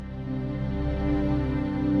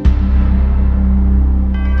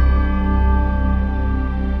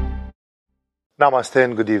Namaste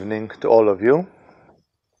and good evening to all of you.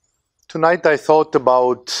 Tonight I thought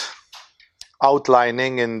about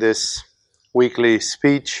outlining in this weekly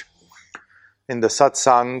speech in the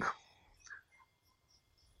Satsang.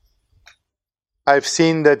 I've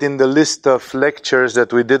seen that in the list of lectures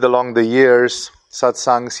that we did along the years,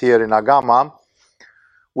 Satsangs here in Agama,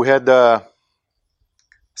 we had a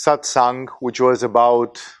Satsang which was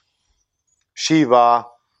about Shiva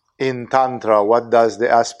in Tantra. What does the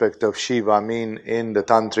aspect of Shiva mean in the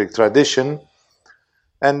Tantric tradition?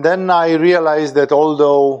 And then I realized that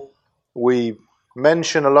although we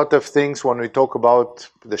mention a lot of things when we talk about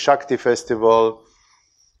the Shakti festival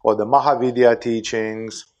or the Mahavidya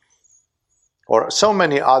teachings or so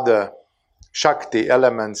many other Shakti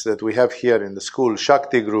elements that we have here in the school,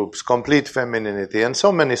 Shakti groups, complete femininity, and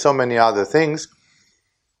so many other things,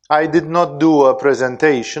 I did not do a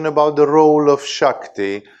presentation about the role of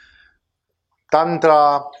Shakti.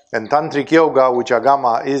 Tantra and Tantric Yoga, which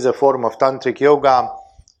Agama is a form of Tantric Yoga,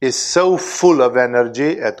 is so full of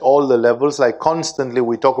energy at all the levels, like constantly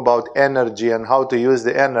we talk about energy and how to use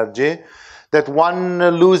the energy, that one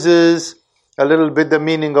loses a little bit the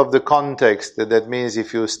meaning of the context. That means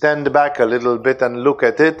if you stand back a little bit and look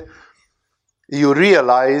at it, you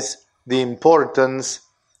realize the importance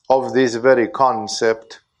of this very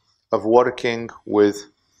concept of working with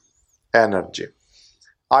energy.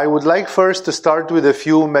 I would like first to start with a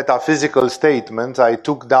few metaphysical statements. I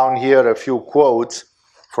took down here a few quotes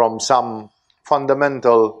from some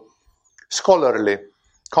fundamental scholarly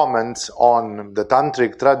comments on the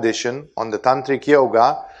Tantric tradition, on the Tantric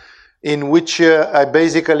Yoga, in which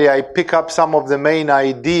I pick up some of the main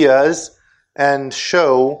ideas and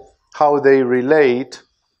show how they relate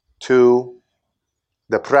to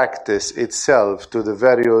the practice itself, to the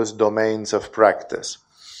various domains of practice.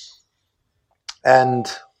 And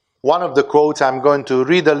one of the quotes, I'm going to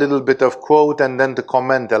read a little bit of quote and then to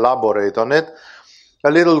comment, elaborate on it. A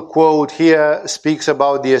little quote here speaks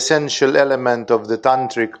about the essential element of the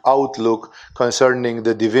Tantric outlook concerning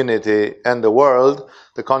the divinity and the world,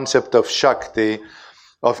 the concept of Shakti,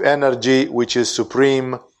 of energy which is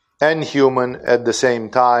supreme and human at the same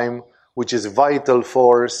time, which is vital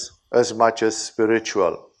force as much as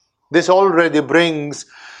spiritual. This already brings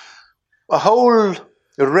a whole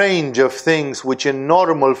range of things which in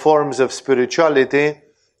normal forms of spirituality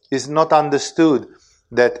is not understood.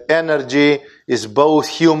 That energy is both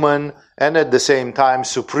human and at the same time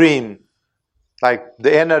supreme. Like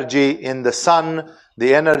the energy in the sun,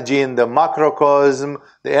 the energy in the macrocosm,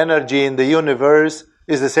 the energy in the universe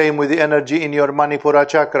is the same with the energy in your Manipura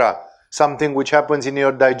chakra. Something which happens in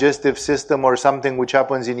your digestive system or something which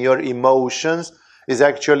happens in your emotions is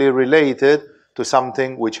actually related to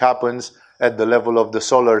something which happens at the level of the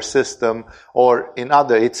solar system or in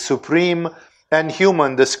other. It's supreme and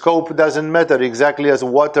human. The scope doesn't matter, exactly as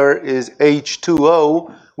water is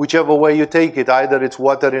H2O, whichever way you take it. Either it's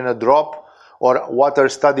water in a drop or water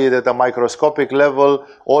studied at a microscopic level,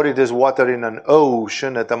 or it is water in an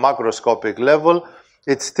ocean at a macroscopic level.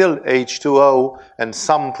 It's still H2O, and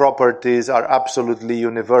some properties are absolutely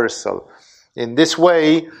universal. In this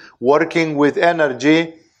way, working with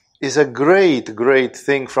energy is a great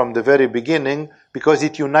thing from the very beginning, because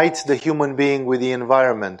it unites the human being with the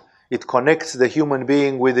environment. It connects the human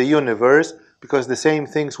being with the universe, because the same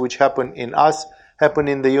things which happen in us happen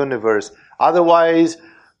in the universe. Otherwise,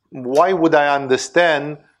 why would I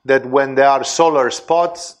understand that when there are solar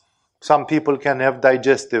spots, some people can have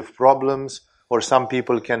digestive problems, or some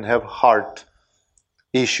people can have heart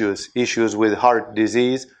issues with heart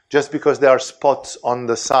disease, just because there are spots on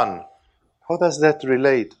the sun? How does that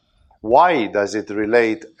relate? Why does it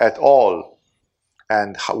relate at all?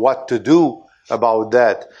 And what to do about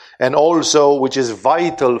that? And also, which is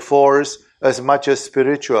vital force as much as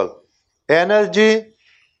spiritual. Energy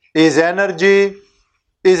is energy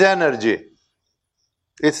is energy.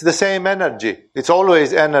 It's the same energy. It's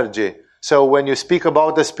always energy. So when you speak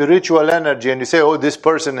about the spiritual energy and you say, oh, this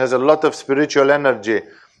person has a lot of spiritual energy,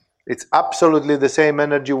 it's absolutely the same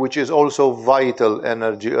energy which is also vital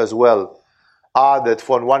energy as well. That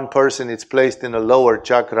for one person it's placed in a lower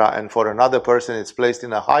chakra and for another person it's placed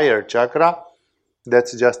in a higher chakra,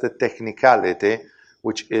 that's just a technicality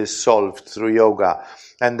which is solved through yoga.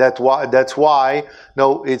 And that's why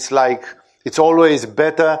it's always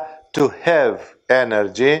better to have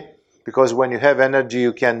energy, because when you have energy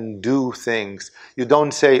you can do things. You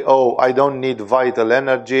don't say, oh, I don't need vital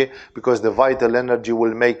energy because the vital energy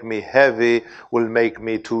will make me heavy, will make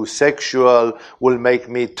me too sexual, will make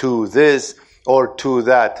me too this or to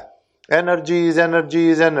that. Energy is energy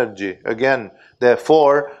is energy. Again,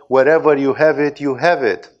 therefore, wherever you have it, you have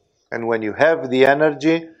it. And when you have the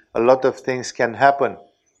energy, a lot of things can happen.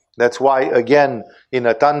 That's why, again, in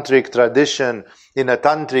a tantric tradition, in a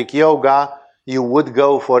tantric yoga, you would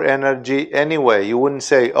go for energy anyway. You wouldn't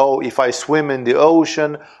say, oh, if I swim in the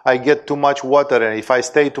ocean, I get too much water. And if I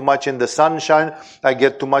stay too much in the sunshine, I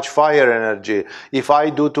get too much fire energy. If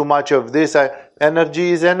I do too much of this,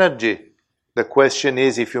 energy is energy. The question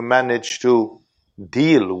is if you manage to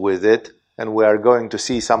deal with it, and we are going to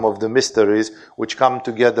see some of the mysteries which come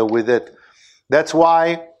together with it. That's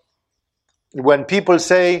why when people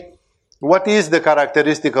say, what is the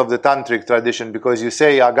characteristic of the tantric tradition? Because you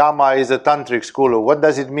say Agama is a tantric school. What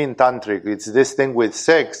does it mean, tantric? It's this thing with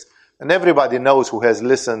sex. And everybody knows who has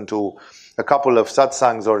listened to a couple of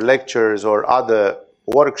satsangs or lectures or other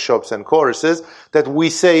workshops and courses that we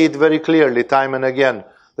say it very clearly time and again.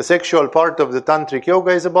 The sexual part of the tantric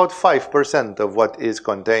yoga is about 5% of what is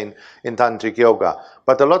contained in tantric yoga.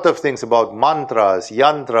 But a lot of things about mantras,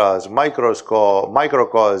 yantras,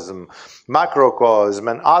 microcosm, macrocosm,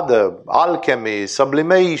 and other alchemy,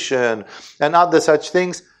 sublimation, and other such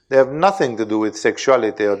things, they have nothing to do with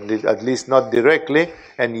sexuality, or at least not directly,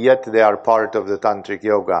 and yet they are part of the tantric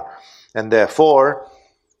yoga. And therefore,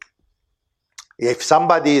 if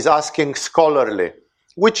somebody is asking scholarly,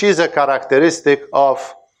 which is a characteristic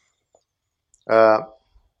of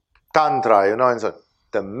Tantra, and so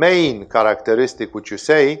the main characteristic which you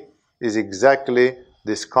say is exactly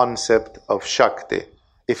this concept of Shakti.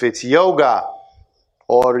 If it's yoga,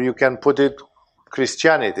 or you can put it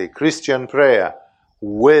Christianity, Christian prayer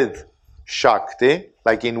with Shakti,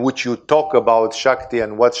 like in which you talk about Shakti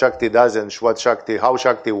and what Shakti does and how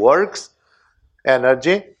Shakti works,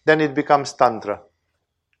 energy, then it becomes Tantra.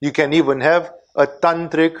 You can even have a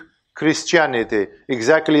tantric Christianity,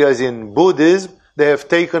 exactly as in Buddhism. They have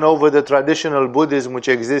taken over the traditional Buddhism which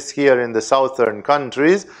exists here in the southern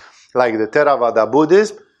countries, like the Theravada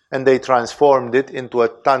Buddhism, and they transformed it into a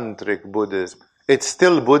tantric Buddhism. It's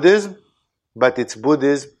still Buddhism, but it's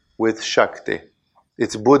Buddhism with Shakti.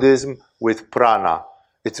 It's Buddhism with prana.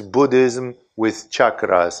 It's Buddhism with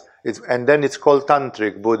chakras. And then it's called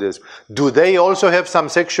Tantric Buddhism. Do they also have some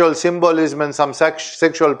sexual symbolism and some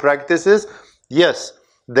sexual practices? Yes,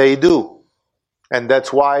 they do. And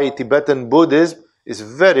that's why Tibetan Buddhism is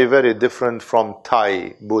very, very different from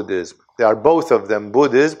Thai Buddhism. They are both of them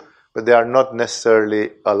Buddhism, but they are not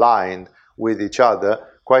necessarily aligned with each other,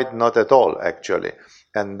 quite not at all, actually.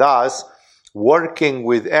 And thus, working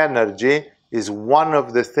with energy is one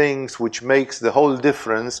of the things which makes the whole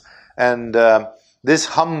difference. And this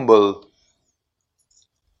humble,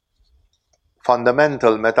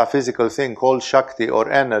 fundamental, metaphysical thing called Shakti or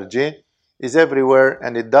energy is everywhere,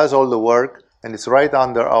 and it does all the work, and it's right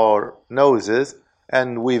under our noses,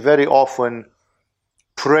 and we very often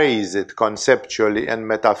praise it conceptually and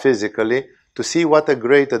metaphysically to see what a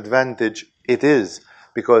great advantage it is,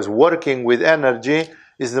 because working with energy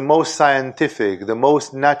is the most scientific, the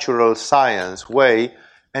most natural science way,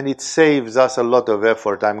 and it saves us a lot of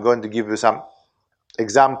effort. I'm going to give you some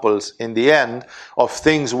examples in the end of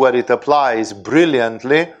things where it applies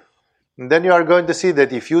brilliantly. And then you are going to see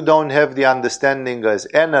that if you don't have the understanding as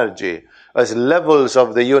energy, as levels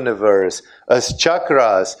of the universe, as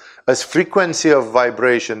chakras, as frequency of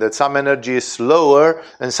vibration, that some energy is slower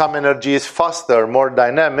and some energy is faster, more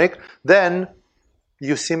dynamic, then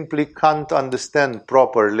you simply can't understand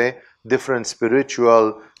properly different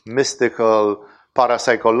spiritual, mystical,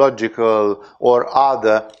 parapsychological, or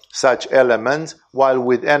other such elements, while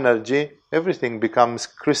with energy, everything becomes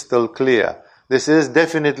crystal clear. This is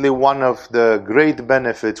definitely one of the great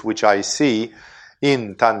benefits which I see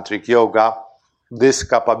in Tantric Yoga, this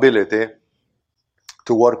capability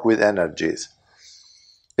to work with energies.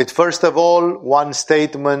 It's first of all one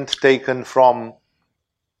statement taken from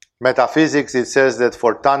metaphysics. It says that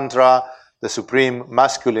for Tantra, the supreme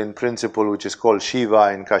masculine principle, which is called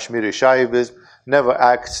Shiva in Kashmiri Shaivism, never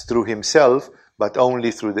acts through himself, but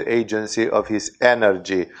only through the agency of his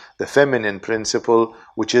energy, the feminine principle,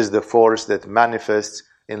 which is the force that manifests,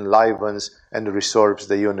 enlivens, and resorbs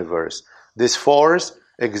the universe. This force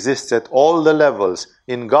exists at all the levels,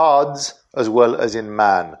 in gods as well as in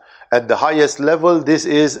man. At the highest level, this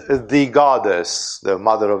is the goddess, the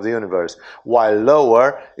mother of the universe, while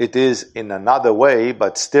lower, it is in another way,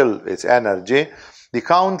 but still it's energy. The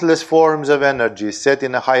countless forms of energy set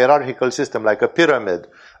in a hierarchical system, like a pyramid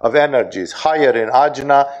of energies, higher in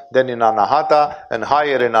Ajna than in Anahata, and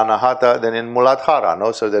higher in Anahata than in Muladhara.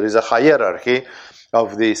 No? So there is a hierarchy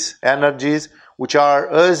of these energies, which are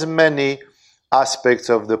as many aspects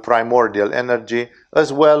of the primordial energy,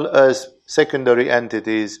 as well as secondary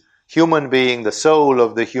entities, human being, the soul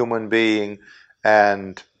of the human being,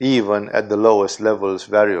 and even at the lowest levels,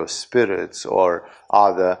 various spirits or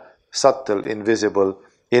other subtle, invisible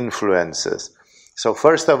influences. So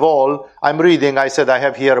first of all, I'm reading, I said I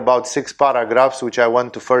have here about 6 paragraphs which I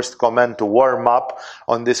want to first comment to warm up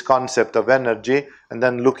on this concept of energy, and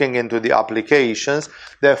then looking into the applications.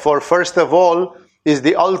 Therefore, first of all, is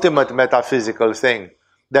the ultimate metaphysical thing,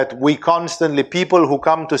 that we constantly, people who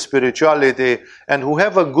come to spirituality and who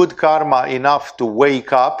have a good karma enough to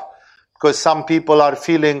wake up, because some people are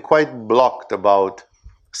feeling quite blocked about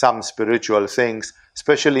some spiritual things,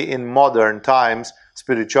 especially in modern times.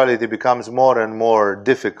 Spirituality becomes more and more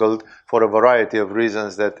difficult for a variety of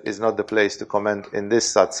reasons that is not the place to comment in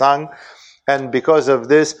this satsang. And because of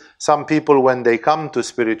this, some people, when they come to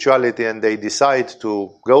spirituality and they decide to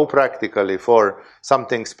go practically for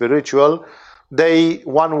something spiritual, they,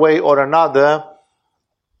 one way or another,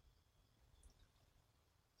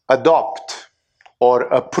 adopt or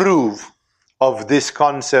approve of this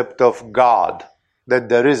concept of God, that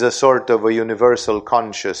there is a sort of a universal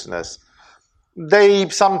consciousness. They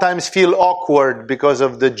sometimes feel awkward because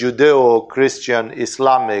of the Judeo-Christian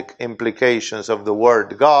Islamic implications of the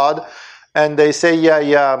word God, and they say,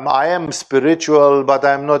 yeah, I am spiritual, but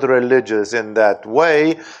I'm not religious in that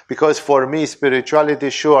way, because for me, spirituality,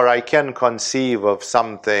 sure, I can conceive of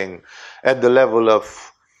something at the level of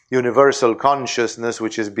universal consciousness,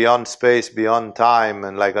 which is beyond space, beyond time,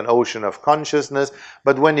 and like an ocean of consciousness.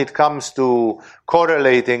 But when it comes to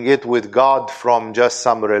correlating it with God from just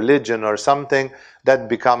some religion or something, that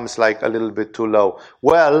becomes like a little bit too low.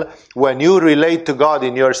 Well, when you relate to God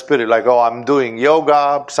in your spirit, like, oh, I'm doing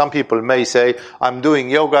yoga, some people may say, I'm doing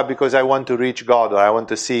yoga because I want to reach God, or I want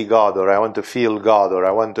to see God, or I want to feel God, or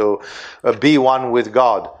I want to be one with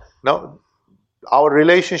God. No, our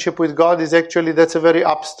relationship with God is actually, that's a very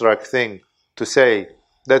abstract thing to say.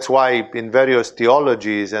 That's why in various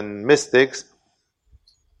theologies and mystics,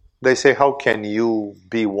 they say, how can you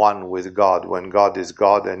be one with God when God is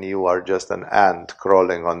God and you are just an ant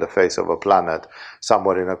crawling on the face of a planet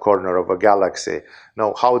somewhere in a corner of a galaxy?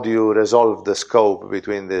 No, how do you resolve the scope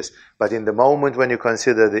between this? But in the moment when you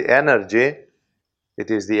consider the energy,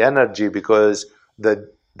 it is the energy because the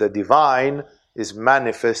divine is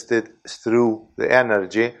manifested through the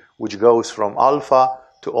energy which goes from alpha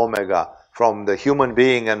to omega, from the human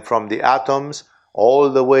being and from the atoms all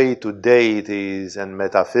the way to deities and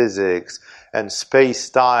metaphysics and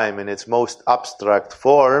space-time in its most abstract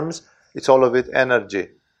forms. It's all of it energy.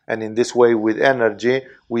 And in this way, with energy,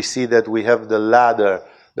 we see that we have the ladder,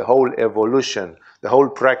 the whole evolution, the whole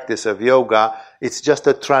practice of yoga. It's just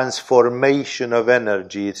a transformation of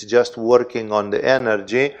energy. It's just working on the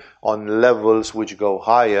energy on levels which go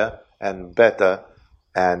higher and better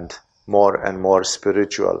and more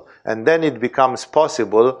spiritual. And then it becomes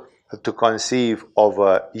possible to conceive of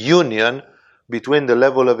a union between the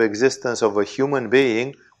level of existence of a human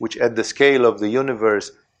being, which at the scale of the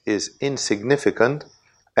universe is insignificant,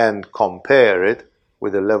 and compare it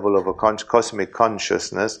with the level of a cosmic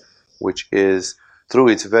consciousness, which is, through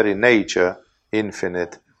its very nature,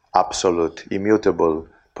 infinite, absolute, immutable,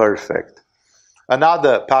 perfect.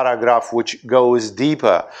 Another paragraph which goes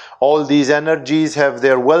deeper. All these energies have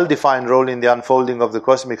their well-defined role in the unfolding of the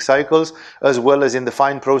cosmic cycles, as well as in the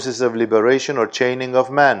fine process of liberation or chaining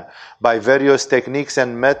of man. By various techniques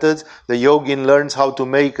and methods, the yogin learns how to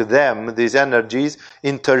make them, these energies,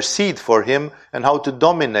 intercede for him and how to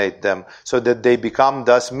dominate them, so that they become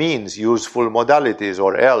thus means, useful modalities,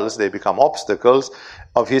 or else they become obstacles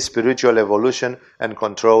of his spiritual evolution and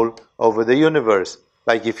control over the universe.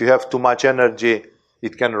 Like if you have too much energy,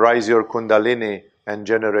 it can rise your kundalini and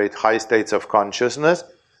generate high states of consciousness.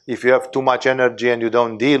 If you have too much energy and you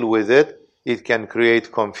don't deal with it, it can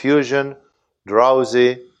create confusion,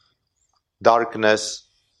 drowsy, darkness,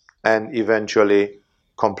 and eventually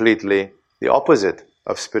completely the opposite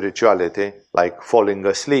of spirituality, like falling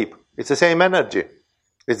asleep. It's the same energy.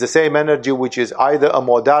 It's the same energy which is either a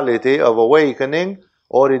modality of awakening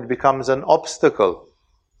or it becomes an obstacle.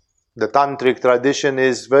 The tantric tradition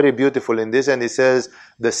is very beautiful in this, and it says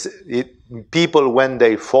people, when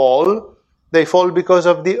they fall because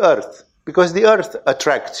of the earth, because the earth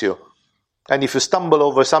attracts you. And if you stumble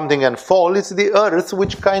over something and fall, it's the earth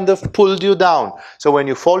which kind of pulled you down. So when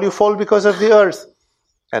you fall because of the earth.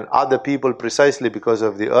 And other people, precisely because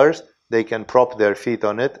of the earth, they can prop their feet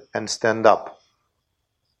on it and stand up.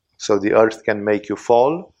 So the earth can make you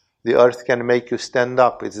fall, the earth can make you stand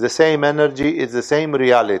up. It's the same energy, it's the same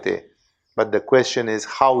reality. But the question is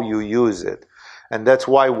how you use it. And that's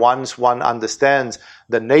why once one understands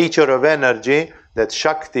the nature of energy, that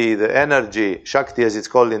Shakti, the energy, Shakti as it's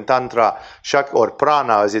called in Tantra, or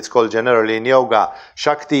Prana as it's called generally in Yoga,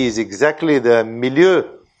 Shakti is exactly the milieu,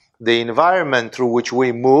 the environment through which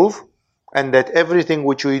we move, and that everything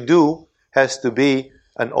which we do has to be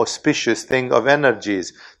an auspicious thing of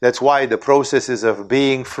energies. That's why the processes of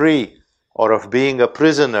being free, or of being a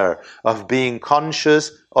prisoner, of being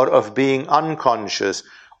conscious or of being unconscious,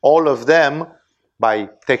 all of them, by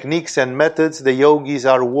techniques and methods, the yogis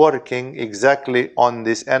are working exactly on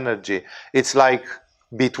this energy. It's like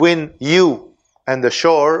between you and the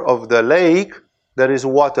shore of the lake, there is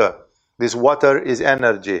water. This water is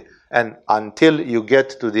energy. And until you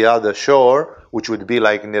get to the other shore, which would be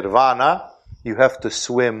like nirvana, you have to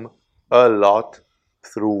swim a lot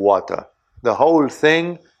through water. The whole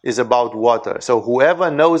thing is about water. So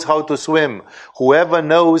whoever knows how to swim, whoever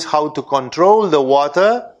knows how to control the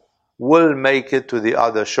water, will make it to the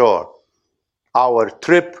other shore. Our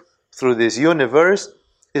trip through this universe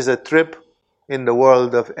is a trip in the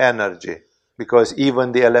world of energy, because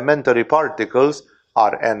even the elementary particles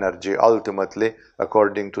are energy, ultimately,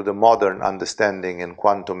 according to the modern understanding in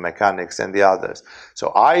quantum mechanics and the others.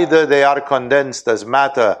 So either they are condensed as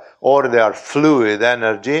matter, or they are fluid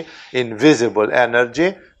energy, invisible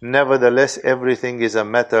energy. Nevertheless, everything is a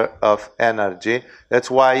matter of energy. That's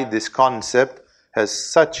why this concept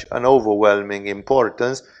has such an overwhelming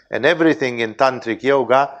importance, and everything in Tantric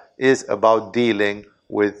Yoga is about dealing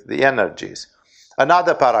with the energies.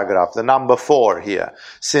 Another paragraph, the number 4 here.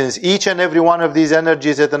 Since each and every one of these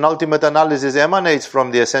energies at an ultimate analysis emanates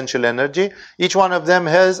from the essential energy, each one of them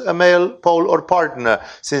has a male pole or partner,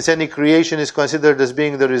 since any creation is considered as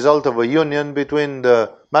being the result of a union between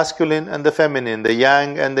the masculine and the feminine, the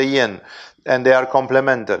yang and the yin, and they are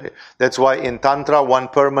complementary. That's why in Tantra one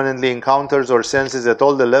permanently encounters or senses at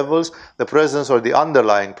all the levels the presence or the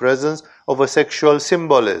underlying presence of a sexual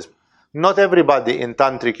symbolism. Not everybody in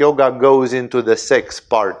Tantric Yoga goes into the sex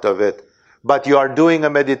part of it, but you are doing a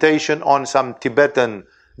meditation on some Tibetan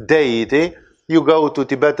deity. You go to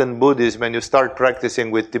Tibetan Buddhism and you start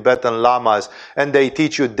practicing with Tibetan lamas, and they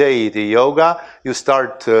teach you deity yoga. You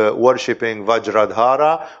start worshipping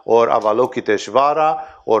Vajradhara or Avalokiteshvara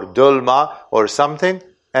or Dulma or something,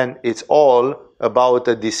 and it's all about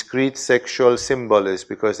a discrete sexual symbolism,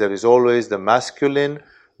 because there is always the masculine,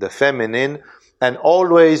 the feminine, and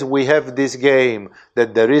always we have this game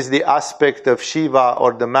that there is the aspect of Shiva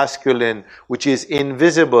or the masculine which is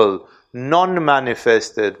invisible,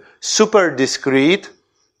 non-manifested, super discrete,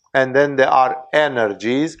 and then there are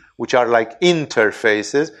energies which are like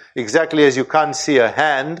interfaces. Exactly as you can't see a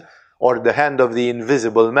hand or the hand of the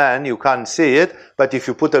invisible man, you can't see it, but if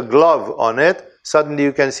you put a glove on it, suddenly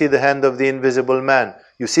you can see the hand of the invisible man.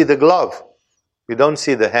 You see the glove, you don't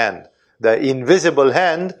see the hand. The invisible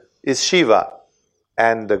hand is Shiva,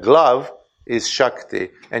 and the glove is Shakti,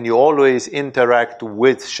 and you always interact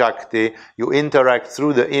with Shakti. You interact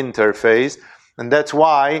through the interface, and that's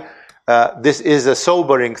why this is a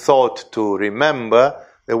sobering thought to remember,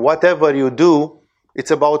 that whatever you do, it's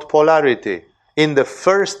about polarity. In the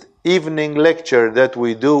first evening lecture that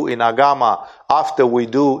we do in Agama, after we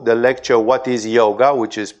do the lecture What is Yoga,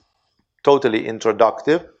 which is totally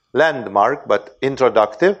introductive, landmark but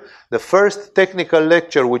introductive, the first technical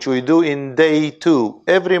lecture which we do in day 2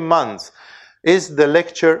 every month is the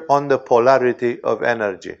lecture on the polarity of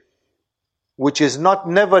energy, which is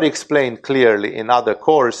never explained clearly in other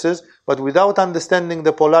courses, but without understanding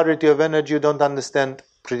the polarity of energy you don't understand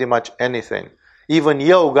pretty much anything. Even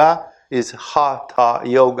yoga is Hatha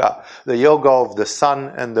yoga, the yoga of the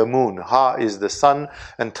sun and the moon. Ha is the sun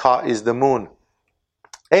and Ta is the moon.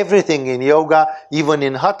 Everything in yoga, even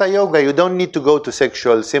in Hatha yoga, you don't need to go to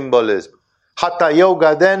sexual symbolism. Hatha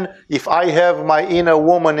yoga then, if I have my inner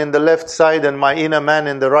woman in the left side and my inner man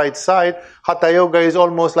in the right side, Hatha yoga is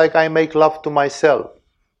almost like I make love to myself.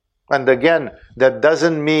 And again, that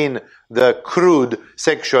doesn't mean the crude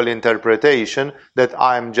sexual interpretation that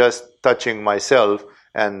I'm just touching myself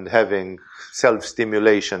and having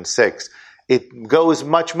self-stimulation sex. It goes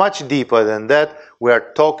much, much deeper than that. We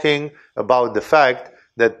are talking about the fact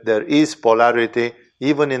that there is polarity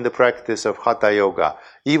even in the practice of Hatha yoga,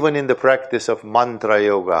 even in the practice of mantra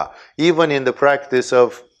yoga, even in the practice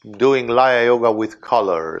of doing Laya yoga with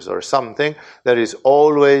colors or something. There is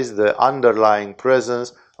always the underlying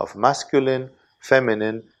presence of masculine,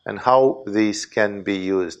 feminine, and how these can be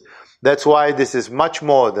used. That's why this is much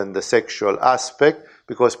more than the sexual aspect,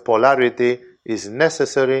 because polarity is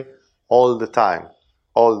necessary all the time.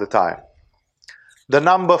 The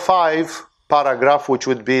number 5 paragraph, which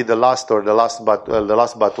would be the last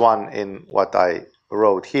but one in what I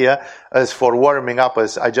wrote here. As for warming up,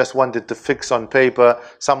 as I just wanted to fix on paper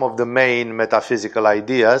some of the main metaphysical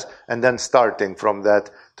ideas, and then starting from that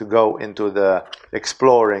to go into the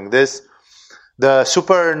exploring this. The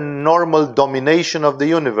supernormal domination of the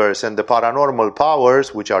universe and the paranormal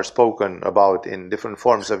powers, which are spoken about in different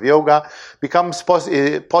forms of yoga, becomes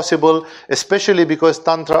possible, especially because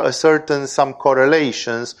Tantra ascertains some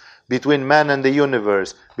correlations between man and the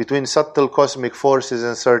universe, between subtle cosmic forces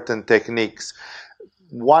and certain techniques.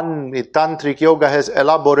 Tantric yoga has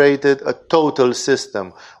elaborated a total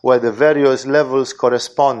system where the various levels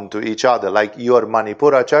correspond to each other, like your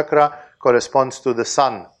Manipura chakra corresponds to the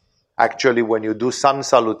sun. Actually, when you do sun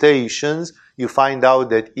salutations, you find out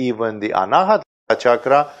that even the Anahata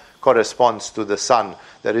chakra corresponds to the sun.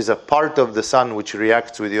 There is a part of the sun which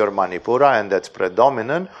reacts with your Manipura, and that's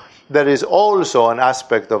predominant. There is also an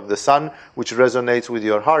aspect of the sun which resonates with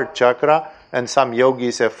your heart chakra, and some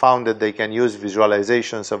yogis have found that they can use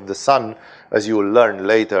visualizations of the sun, as you will learn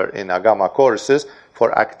later in Agama courses,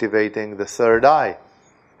 for activating the third eye.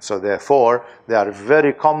 So therefore, there are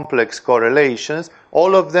very complex correlations,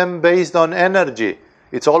 all of them based on energy.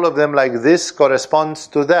 It's all of them like this corresponds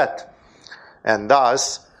to that. And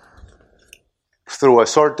thus, through a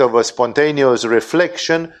sort of a spontaneous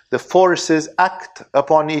reflection, the forces act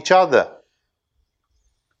upon each other.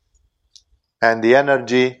 And the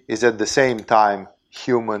energy is at the same time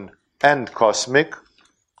human and cosmic.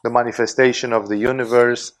 The manifestation of the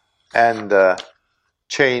universe and the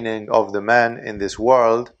chaining of the man in this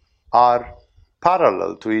world are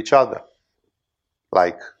parallel to each other.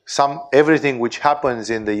 Like everything which happens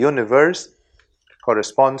in the universe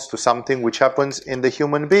corresponds to something which happens in the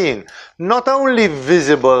human being. Not only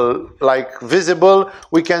visible,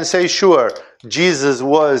 we can say, sure, Jesus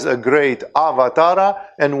was a great avatar,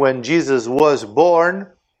 and when Jesus was born,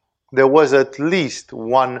 there was at least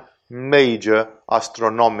one major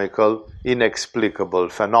astronomical inexplicable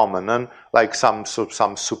phenomenon, like some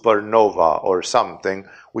supernova or something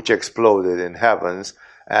which exploded in heavens,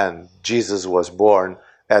 and Jesus was born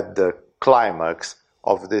at the climax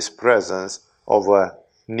of this presence of a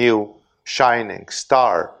new shining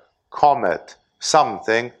star, comet,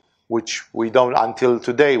 something which we don't, until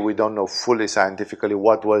today, we don't know fully scientifically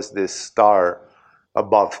what was this star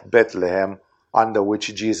above Bethlehem under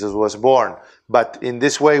which Jesus was born. But in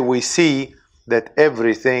this way we see that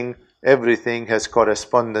everything has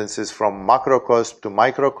correspondences from macrocosm to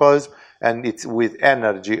microcosm, and it's with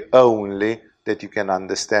energy only that you can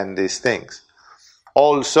understand these things.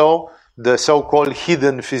 Also, the so-called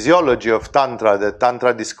hidden physiology of Tantra, that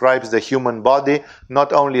Tantra describes the human body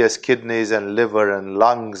not only as kidneys and liver and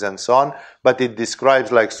lungs and so on, but it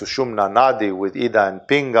describes like Sushumna Nadi with Ida and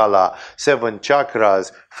Pingala, 7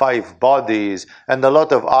 chakras, 5 bodies, and a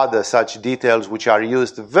lot of other such details which are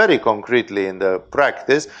used very concretely in the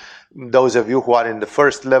practice. Those of you who are in the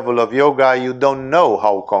first level of yoga, you don't know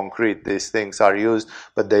how concrete these things are used,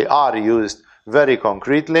 but they are used very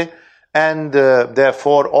concretely. And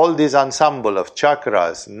therefore, all this ensemble of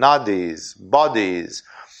chakras, nadis, bodies,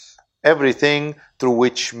 everything through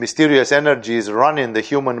which mysterious energies run in the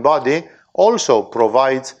human body also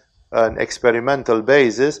provides an experimental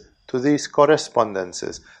basis to these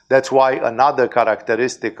correspondences. That's why another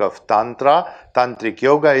characteristic of Tantric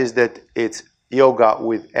yoga, is that it's yoga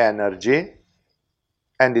with energy,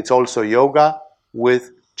 and it's also yoga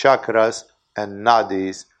with chakras and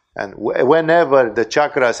nadis. And whenever the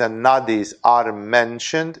chakras and nadis are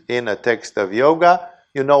mentioned in a text of yoga,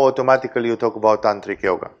 you know automatically you talk about Tantric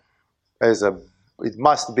yoga. It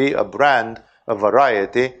must be a brand, a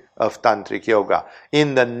variety of Tantric yoga.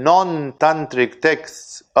 In the non-Tantric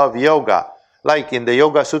texts of yoga, like in the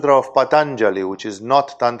Yoga Sutra of Patanjali, which is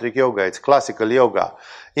not Tantric yoga, it's classical yoga.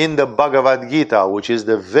 In the Bhagavad Gita, which is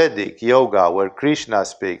the Vedic yoga where Krishna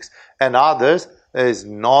speaks, and others, there is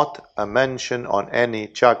not a mention on any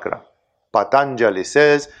chakra. Patanjali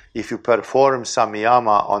says, if you perform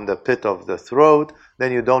samyama on the pit of the throat,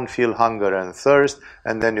 then you don't feel hunger and thirst,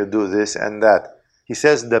 and then you do this and that. He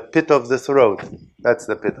says the pit of the throat. That's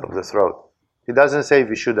the pit of the throat. He doesn't say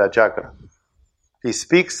Vishuddha chakra. He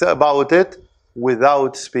speaks about it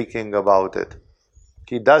without speaking about it.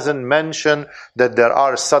 He doesn't mention that there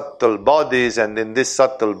are subtle bodies, and in these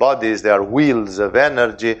subtle bodies there are wheels of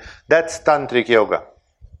energy. That's Tantric yoga.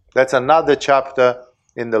 That's another chapter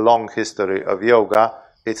in the long history of yoga.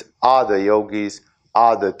 It's other yogis,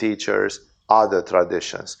 other teachers, other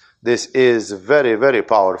traditions. This is very, very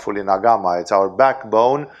powerful in Agama. It's our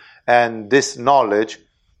backbone, and this knowledge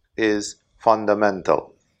is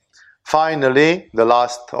fundamental. Finally, the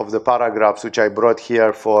last of the paragraphs which I brought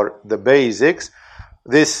here for the basics.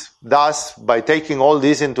 Thus, by taking all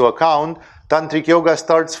these into account, Tantric yoga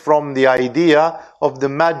starts from the idea of the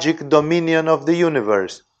magic dominion of the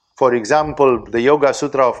universe. For example, the Yoga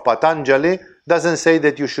Sutra of Patanjali doesn't say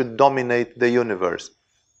that you should dominate the universe.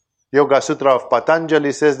 Yoga Sutra of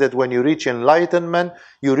Patanjali says that when you reach enlightenment,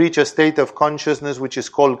 you reach a state of consciousness which is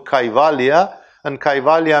called Kaivalya, and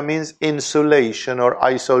Kaivalya means insulation or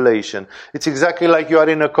isolation. It's exactly like you are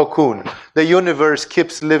in a cocoon. The universe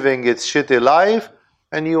keeps living its shitty life,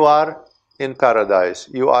 and you are in paradise.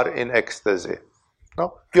 You are in ecstasy.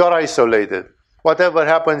 No? You are isolated. Whatever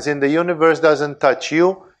happens in the universe doesn't touch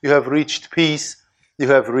you. You have reached peace. You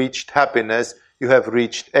have reached happiness. You have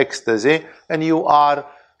reached ecstasy. And you are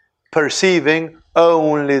perceiving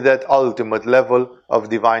only that ultimate level of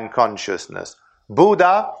divine consciousness.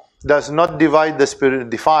 Buddha does not define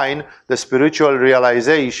the spiritual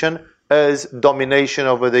realization as domination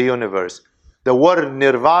over the universe. The word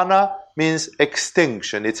nirvana means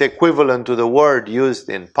extinction. It's equivalent to the word used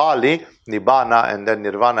in Pali, nibbana, and then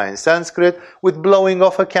nirvana in Sanskrit, with blowing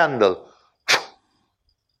off a candle.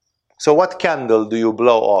 So what candle do you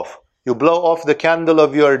blow off? You blow off the candle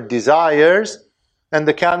of your desires and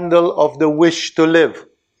the candle of the wish to live,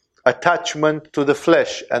 attachment to the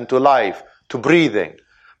flesh and to life, to breathing.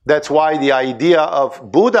 That's why the idea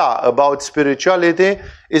of Buddha about spirituality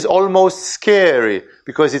is almost scary,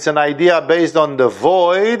 because it's an idea based on the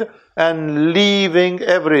void and leaving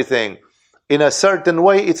everything. In a certain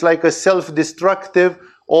way, it's like a self-destructive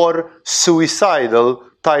or suicidal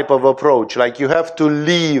type of approach. Like you have to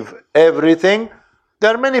leave everything.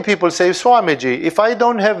 There are many people say, Swamiji, if I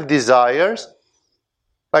don't have desires,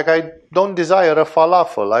 like I don't desire a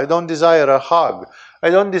falafel, I don't desire a hug, I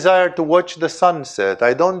don't desire to watch the sunset,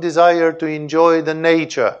 I don't desire to enjoy the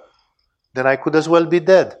nature, then I could as well be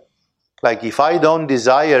dead. Like if I don't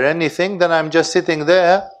desire anything, then I'm just sitting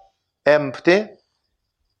there, empty.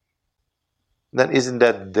 Then isn't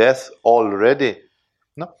that death already?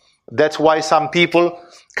 No? That's why some people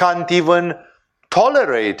can't even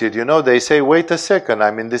tolerate it. They say, wait a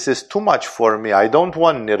second, this is too much for me. I don't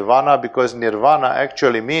want nirvana, because nirvana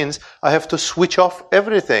actually means I have to switch off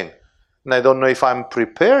everything. And I don't know if I'm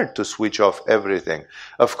prepared to switch off everything.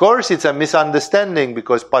 Of course, it's a misunderstanding,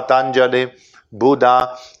 because Patanjali,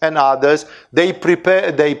 Buddha, and others, they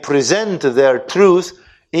present their truth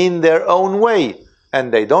in their own way.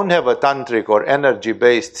 And they don't have a tantric or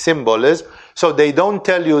energy-based symbolism, so they don't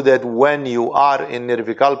tell you that when you are in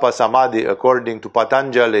Nirvikalpa Samadhi according to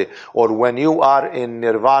Patanjali, or when you are in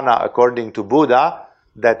Nirvana according to Buddha,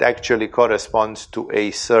 that actually corresponds to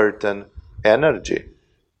a certain energy.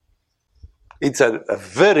 It's a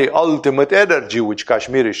very ultimate energy, which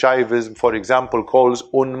Kashmiri Shaivism, for example, calls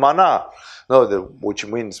Unmana, which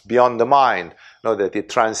means beyond the mind, that it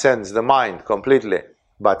transcends the mind completely.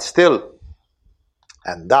 But still,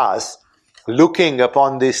 and thus, looking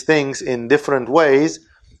upon these things in different ways,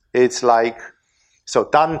 it's like, so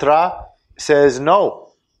Tantra says,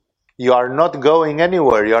 no, you are not going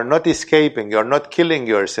anywhere, you are not escaping, you are not killing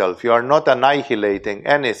yourself, you are not annihilating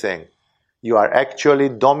anything. You are actually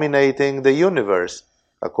dominating the universe,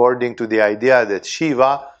 according to the idea that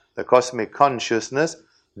Shiva, the cosmic consciousness,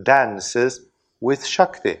 dances with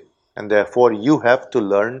Shakti. And therefore you have to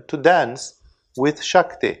learn to dance with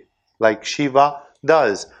Shakti, like Shiva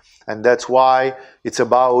does. And that's why it's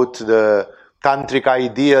about the tantric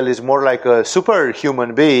ideal is more like a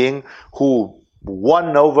superhuman being who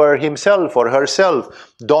won over himself or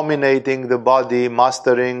herself, dominating the body,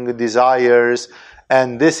 mastering desires.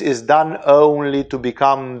 And this is done only to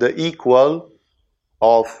become the equal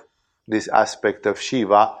of this aspect of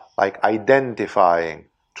Shiva, like identifying,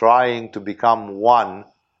 trying to become one,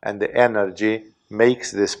 and the energy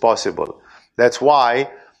makes this possible. That's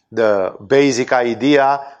why the basic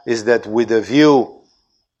idea is that with a view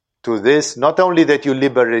to this, not only that you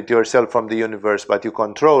liberate yourself from the universe, but you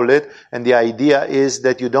control it, and the idea is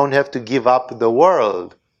that you don't have to give up the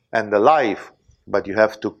world and the life, but you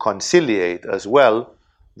have to conciliate as well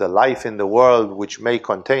the life in the world, which may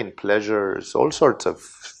contain pleasures, all sorts of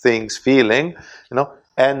things, feeling,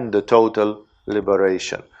 and the total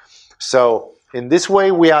liberation. So in this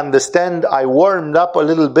way we understand, I warmed up a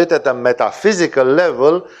little bit at a metaphysical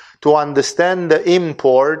level to understand the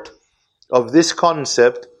import of this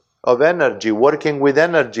concept of energy, working with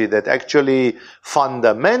energy, that actually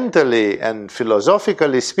fundamentally and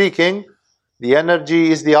philosophically speaking, the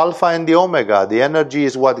energy is the alpha and the omega. The energy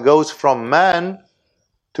is what goes from man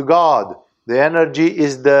to God. The energy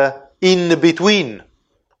is the in-between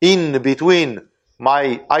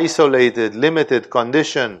my isolated, limited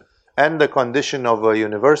condition and the condition of a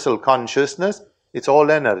universal consciousness. It's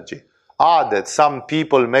all energy. That some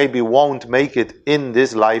people maybe won't make it in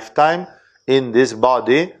this lifetime, in this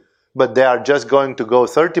body, but they are just going to go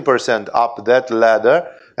 30% up that ladder,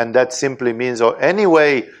 and that simply means, or any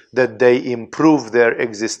way that they improve their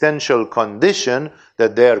existential condition,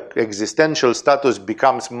 that their existential status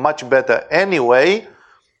becomes much better anyway,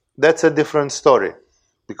 that's a different story.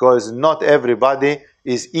 Because not everybody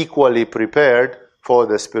is equally prepared for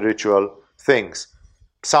the spiritual things.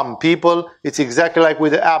 Some people, it's exactly like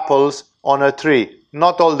with the apples on a tree.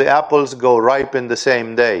 Not all the apples go ripe in the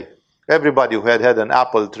same day. Everybody who had an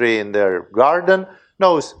apple tree in their garden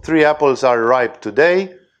knows 3 apples are ripe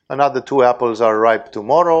today, another 2 apples are ripe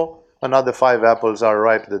tomorrow, another 5 apples are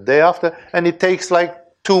ripe the day after, and it takes like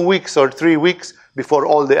 2 weeks or 3 weeks before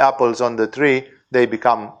all the apples on the tree, they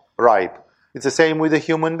become ripe. It's the same with the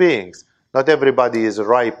human beings. Not everybody is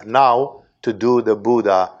ripe now to do the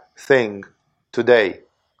Buddha thing today.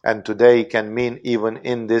 And today can mean even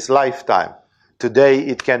in this lifetime. Today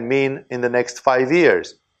it can mean in the next 5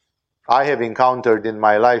 years. I have encountered in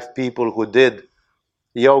my life people who did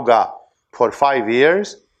yoga for 5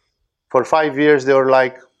 years. For 5 years they were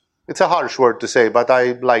like, it's a harsh word to say, but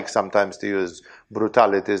I like sometimes to use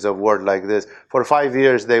brutalities of word like this. For 5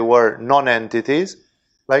 years they were non-entities,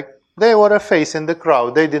 like they were a face in the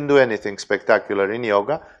crowd. They didn't do anything spectacular in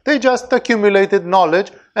yoga. They just accumulated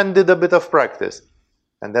knowledge and did a bit of practice.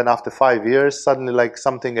 And then after 5 years, suddenly like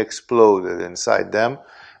something exploded inside them.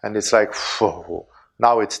 And it's like, whoa,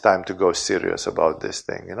 now it's time to go serious about this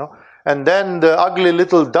thing, you know. And then the ugly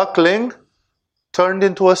little duckling turned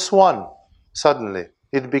into a swan. Suddenly,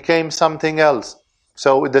 it became something else.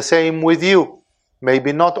 So the same with you.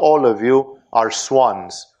 Maybe not all of you are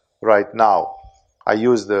swans right now. I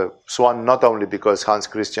use the swan not only because Hans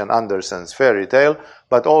Christian Andersen's fairy tale,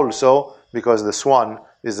 but also because the swan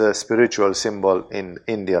is a spiritual symbol in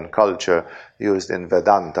Indian culture, used in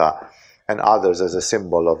Vedanta and others as a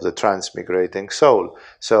symbol of the transmigrating soul.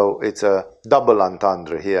 So it's a double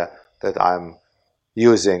entendre here that I'm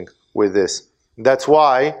using with this. That's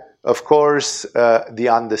why, of course, the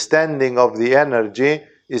understanding of the energy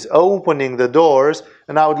is opening the doors,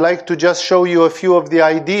 and I would like to just show you a few of the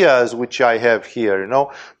ideas which I have here. You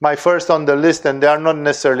know, my first on the list, and they are not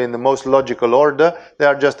necessarily in the most logical order, they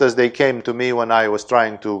are just as they came to me when I was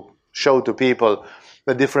trying to show to people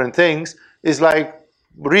the different things, is like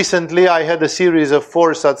recently I had a series of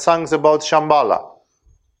 4 satsangs about Shambhala.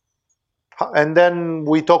 And then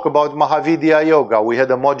we talk about Mahavidya Yoga. We had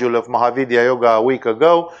a module of Mahavidya Yoga a week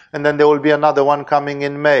ago, and then there will be another one coming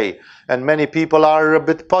in May. And many people are a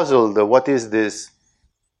bit puzzled. What is this?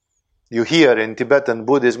 You hear in Tibetan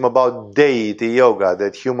Buddhism about deity yoga,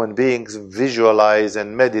 that human beings visualize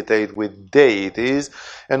and meditate with deities.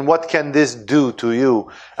 And what can this do to you,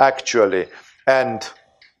 actually? And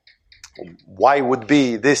why would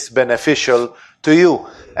be this beneficial to you?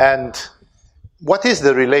 And what is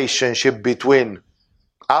the relationship between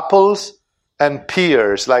apples and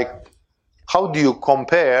pears? Like, how do you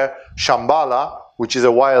compare Shambhala, which is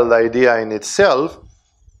a wild idea in itself,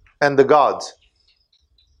 and the gods?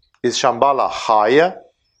 Is Shambhala higher?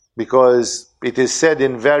 Because it is said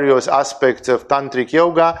in various aspects of Tantric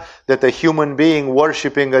Yoga that a human being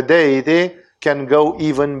worshipping a deity can go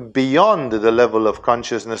even beyond the level of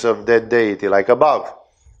consciousness of that deity, like above.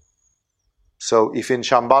 So if in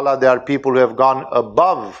Shambhala there are people who have gone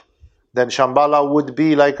above, then Shambhala would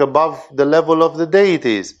be like above the level of the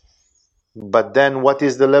deities. But then what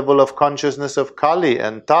is the level of consciousness of Kali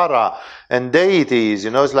and Tara and deities?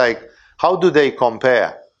 You know, it's like, how do they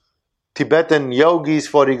compare? Tibetan yogis,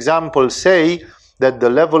 for example, say that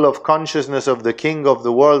the level of consciousness of the king of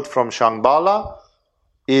the world from Shambhala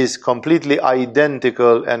is completely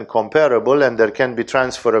identical and comparable, and there can be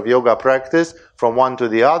transfer of yoga practice from one to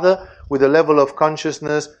the other with the level of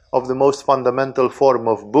consciousness of the most fundamental form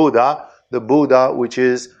of Buddha, the Buddha which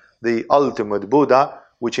is the ultimate Buddha,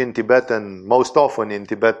 which in Tibetan, most often in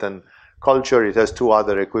Tibetan culture, it has 2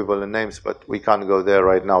 other equivalent names, but we can't go there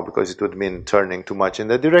right now because it would mean turning too much in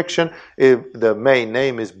that direction. If the main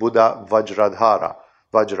name is Buddha Vajradhara.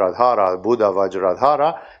 Vajradhara, Buddha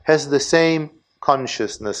Vajradhara, has the same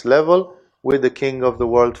consciousness level with the king of the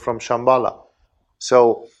world from Shambhala.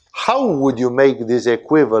 So how would you make these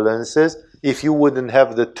equivalences if you wouldn't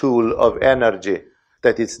have the tool of energy?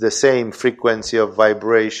 That it's the same frequency of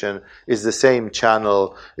vibration, it's the same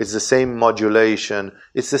channel, it's the same modulation,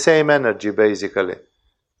 it's the same energy basically.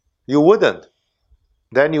 You wouldn't.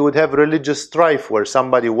 Then you would have religious strife where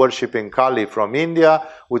somebody worshipping Kali from India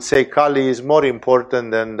would say Kali is more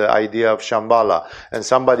important than the idea of Shambhala. And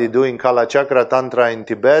somebody doing Kalachakra Tantra in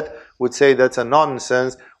Tibet would say that's a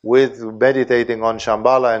nonsense. With meditating on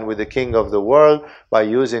Shambhala and with the king of the world, by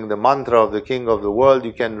using the mantra of the king of the world,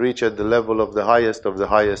 you can reach at the level of the highest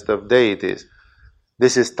of deities.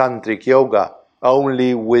 This is Tantric Yoga.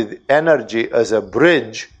 Only with energy as a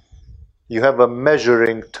bridge, you have a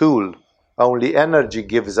measuring tool. Only energy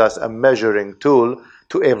gives us a measuring tool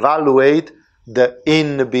to evaluate the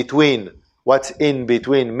in-between. What's in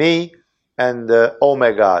between me and the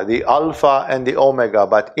omega, the alpha and the omega.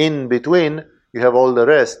 But in between, you have all the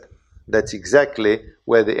rest. That's exactly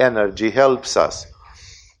where the energy helps us.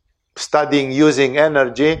 Studying using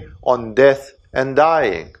energy on death and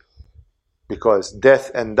dying. Because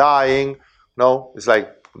death and dying, it's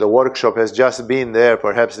like the workshop has just been there.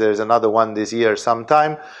 Perhaps there's another one this year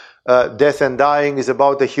sometime. Death and dying is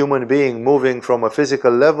about a human being moving from a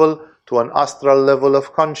physical level to an astral level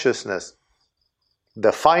of consciousness.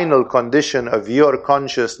 The final condition of your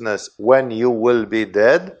consciousness when you will be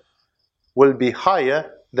dead will be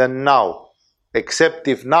higher than now. Except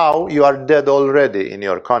if now you are dead already in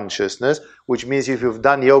your consciousness, which means if you've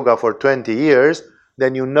done yoga for 20 years,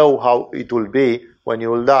 then you know how it will be when you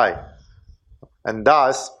will die. And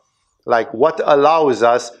thus, what allows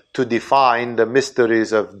us to define the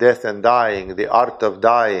mysteries of death and dying, the art of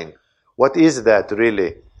dying? What is that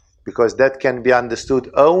really? Because that can be understood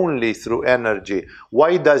only through energy.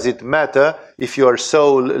 Why does it matter if your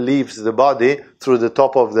soul leaves the body through the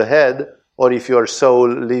top of the head, or if your soul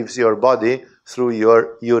leaves your body through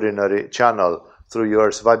your urinary channel, through your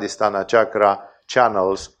Svadhisthana chakra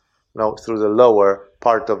channels, through the lower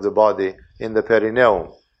part of the body in the perineum?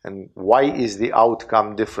 And why is the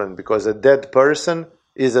outcome different? Because a dead person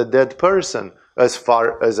is a dead person as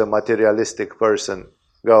far as a materialistic person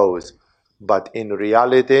goes. But in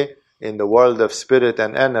reality, in the world of spirit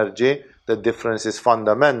and energy, the difference is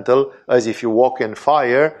fundamental, as if you walk in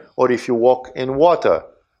fire or if you walk in water.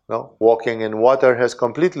 Walking in water has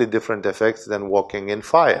completely different effects than walking in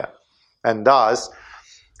fire. And thus,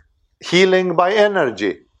 healing by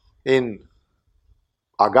energy in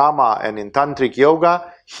Agama and in Tantric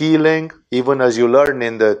Yoga, healing, even as you learn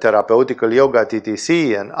in the Therapeutical Yoga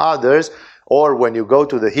TTC and others, or when you go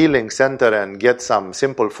to the healing center and get some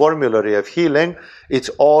simple formulary of healing, it's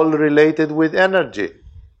all related with energy.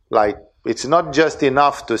 It's not just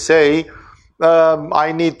enough to say,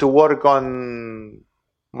 I need to work on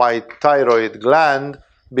my thyroid gland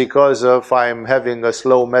because I'm having a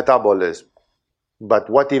slow metabolism.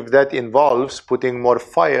 But what if that involves putting more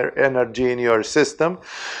fire energy in your system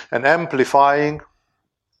and amplifying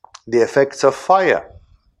the effects of fire?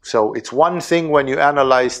 So it's one thing when you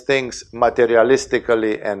analyze things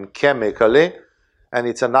materialistically and chemically, and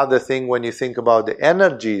it's another thing when you think about the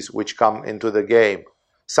energies which come into the game.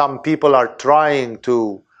 Some people are trying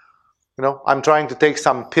to, I'm trying to take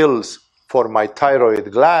some pills for my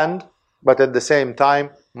thyroid gland, but at the same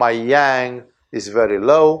time, my yang is very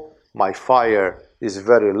low, my fire is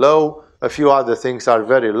very low, a few other things are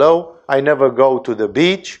very low. I never go to the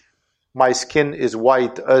beach, my skin is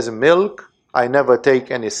white as milk, I never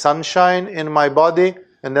take any sunshine in my body,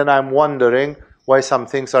 and then I'm wondering why some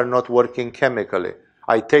things are not working chemically.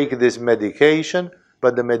 I take this medication,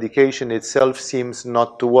 but the medication itself seems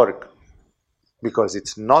not to work. Because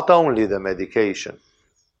it's not only the medication.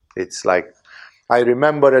 It's I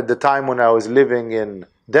remember at the time when I was living in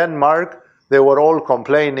Denmark, they were all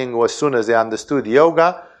complaining as soon as they understood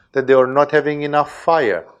yoga that they were not having enough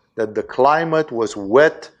fire, that the climate was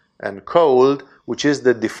wet and cold, which is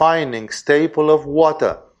the defining staple of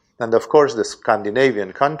water. And of course the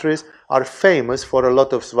Scandinavian countries are famous for a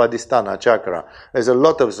lot of Svadhisthana chakra. There's a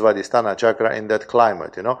lot of Svadhisthana chakra in that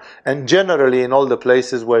climate, And generally in all the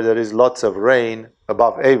places where there is lots of rain,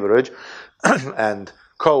 above average, and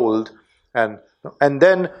cold, and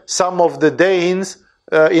then some of the Danes,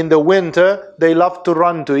 in the winter, they love to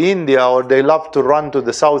run to India, or they love to run to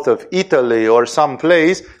the south of Italy or some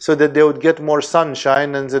place so that they would get more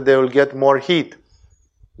sunshine and that they will get more heat.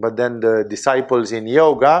 But then the disciples in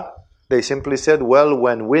yoga, they simply said, well,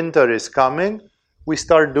 when winter is coming, we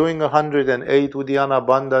start doing 108 Uddiyana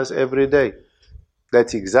Bandhas every day.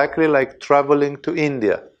 That's exactly like traveling to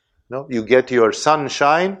India. You get your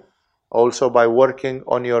sunshine also by working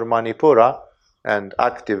on your Manipura and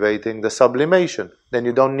activating the sublimation. Then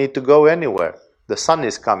you don't need to go anywhere. The sun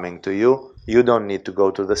is coming to you. You don't need to go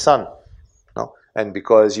to the sun. And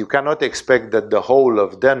because you cannot expect that the whole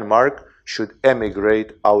of Denmark should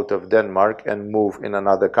emigrate out of Denmark and move in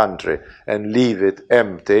another country and leave it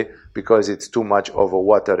empty because it's too much of a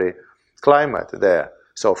watery climate there.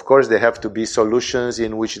 So of course there have to be solutions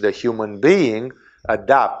in which the human being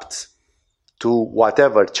adapts to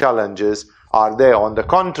whatever challenges are there. On the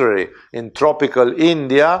contrary, in tropical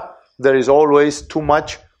India, there is always too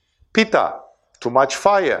much pitta, too much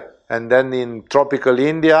fire. And then in tropical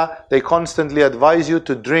India, they constantly advise you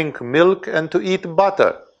to drink milk and to eat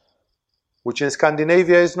butter. which in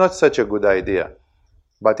Scandinavia is not such a good idea.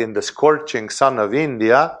 But in the scorching sun of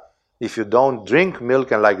India, if you don't drink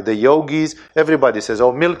milk, and like the yogis, everybody says,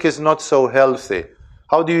 oh, milk is not so healthy.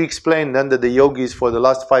 How do you explain then that the yogis for the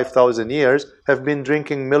last 5,000 years have been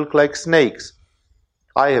drinking milk like snakes?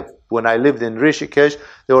 When I lived in Rishikesh,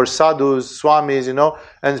 there were sadhus, swamis,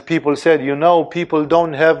 and people said, people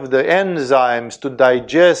don't have the enzymes to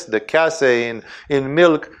digest the casein in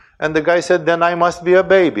milk. And the guy said, then I must be a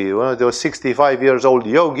baby. There was a 65 years old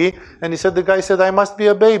yogi, and the guy said, I must be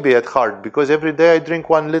a baby at heart, because every day I drink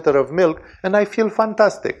 1 liter of milk, and I feel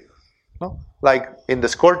fantastic. Like in the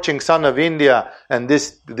scorching sun of India, and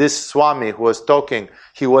this Swami who was talking,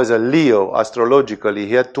 he was a Leo astrologically.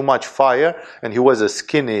 He had too much fire, and he was a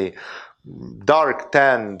skinny, dark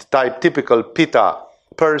tanned type, typical Pitta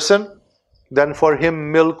person. Then for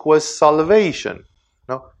him, milk was salvation.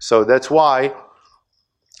 So that's why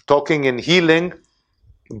talking in healing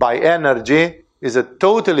by energy is a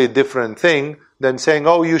totally different thing than saying,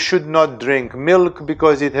 oh, you should not drink milk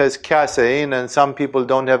because it has casein and some people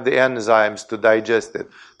don't have the enzymes to digest it.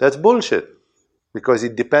 That's bullshit, because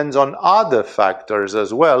it depends on other factors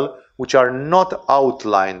as well, which are not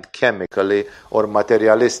outlined chemically or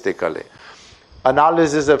materialistically.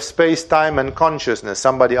 Analysis of space-time and consciousness.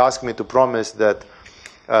 Somebody asked me to promise that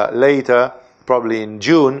later, probably in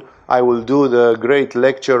June, I will do the great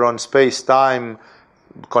lecture on space-time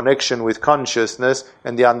connection with consciousness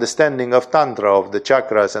and the understanding of Tantra, of the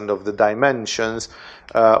chakras and of the dimensions,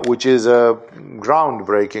 which is a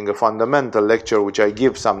groundbreaking, a fundamental lecture which I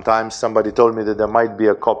give sometimes. Somebody told me that there might be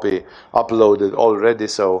a copy uploaded already,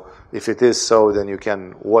 so if it is so, then you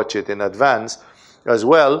can watch it in advance as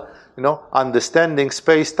well. Understanding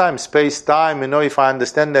space-time. Space-time, if I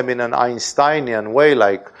understand them in an Einsteinian way,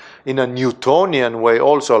 like in a Newtonian way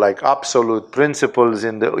also, like absolute principles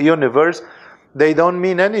in the universe, they don't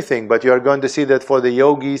mean anything, but you are going to see that for the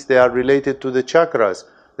yogis, they are related to the chakras,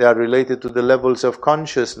 they are related to the levels of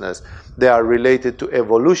consciousness, they are related to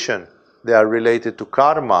evolution, they are related to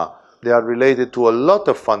karma, they are related to a lot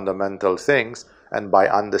of fundamental things, and by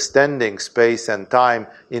understanding space and time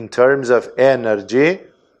in terms of energy,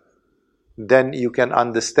 then you can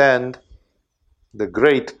understand the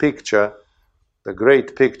great picture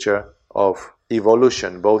of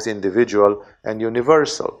evolution, both individual and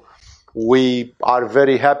universal. We are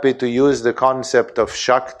very happy to use the concept of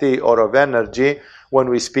Shakti or of energy when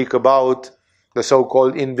we speak about the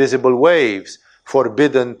so-called invisible waves,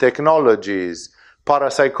 forbidden technologies,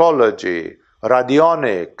 parapsychology,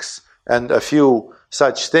 radionics, and a few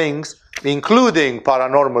such things, including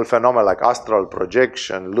paranormal phenomena like astral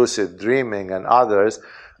projection, lucid dreaming, and others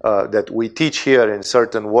that we teach here in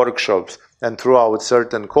certain workshops and throughout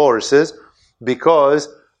certain courses, because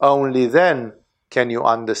only then can you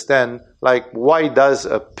understand, like, why does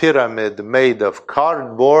a pyramid made of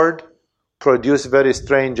cardboard produce very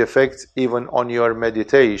strange effects even on your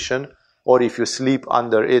meditation, or if you sleep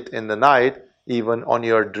under it in the night, even on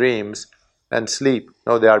your dreams and sleep?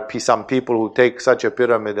 There are some people who take such a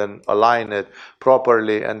pyramid and align it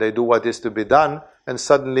properly, and they do what is to be done, and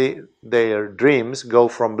suddenly their dreams go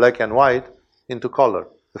from black and white into color.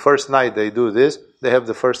 The first night they do this, they have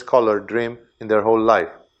the first color dream in their whole life.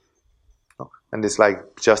 And it's like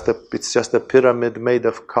it's just a pyramid made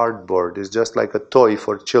of cardboard. It's just like a toy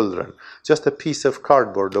for children. Just a piece of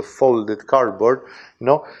cardboard, of folded cardboard,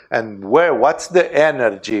 And what's the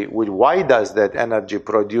energy? Why does that energy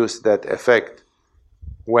produce that effect?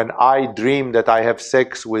 When I dream that I have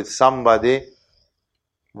sex with somebody,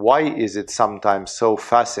 why is it sometimes so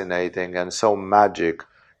fascinating and so magic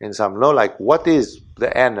in some? Like, what is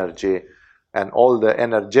the energy and all the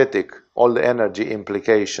energy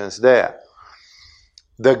implications there?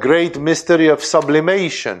 The great mystery of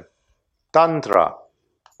sublimation, Tantra,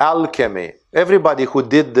 alchemy. Everybody who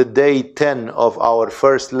did the day 10 of our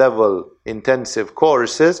first level intensive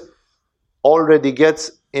courses already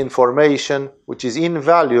gets information which is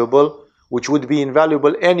invaluable, which would be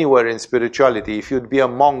invaluable anywhere in spirituality. If you'd be a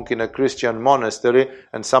monk in a Christian monastery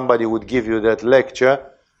and somebody would give you that lecture,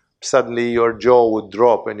 suddenly your jaw would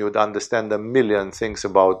drop and you would understand a million things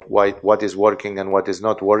about what is working and what is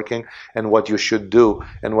not working, and what you should do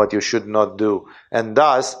and what you should not do. And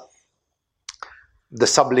thus, the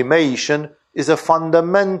sublimation is a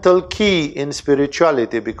fundamental key in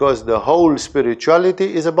spirituality, because the whole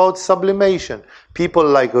spirituality is about sublimation. People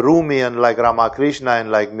like Rumi and like Ramakrishna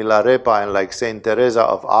and like Milarepa and like Saint Teresa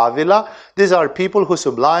of Avila, these are people who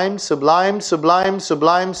sublimed,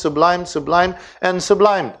 and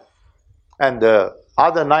sublimed. And the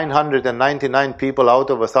other 999 people out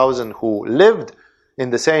of 1,000 who lived in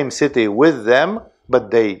the same city with them, but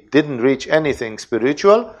they didn't reach anything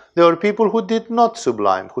spiritual. There were people who did not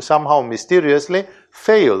sublime, who somehow mysteriously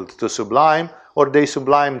failed to sublime, or they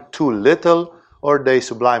sublimed too little, or they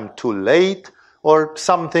sublimed too late, or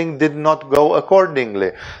something did not go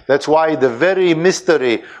accordingly. That's why the very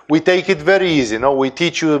mystery, we take it very easy. We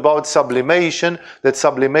teach you about sublimation, that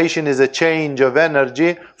sublimation is a change of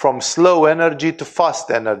energy from slow energy to fast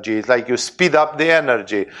energy. It's like you speed up the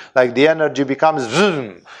energy, like the energy becomes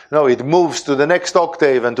zoom. It moves to the next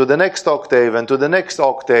octave and to the next octave and to the next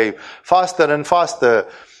octave, faster and faster,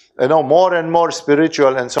 more and more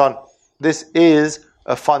spiritual and so on. This is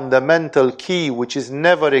a fundamental key which is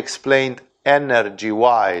never explained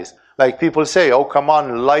energy-wise. Like people say, oh, come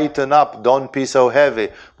on, lighten up, don't be so heavy.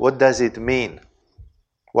 What does it mean?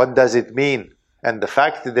 What does it mean? And the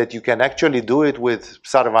fact that you can actually do it with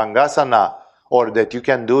Sarvangasana, or that you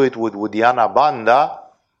can do it with Uddiyana Bandha,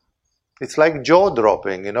 it's like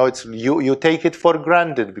jaw-dropping. You take it for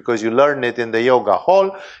granted because you learn it in the yoga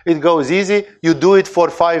hall. It goes easy. You do it for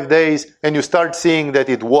 5 days and you start seeing that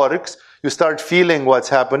it works. You start feeling what's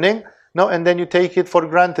happening. And then you take it for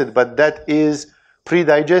granted, but that is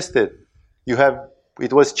pre-digested.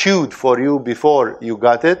 It was chewed for you before you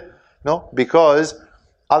got it, because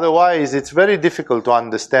otherwise it's very difficult to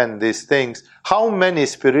understand these things. How many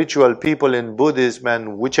spiritual people in Buddhism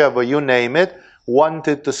and whichever you name it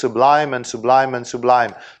wanted to sublime and sublime and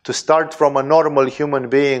sublime, to start from a normal human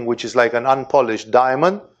being, which is like an unpolished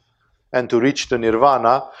diamond, and to reach to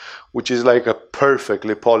nirvana, which is like a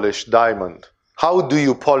perfectly polished diamond. How do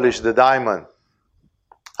you polish the diamond?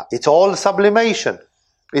 It's all sublimation.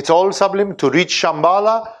 It's all sublimation. To reach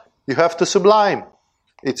Shambhala, you have to sublime.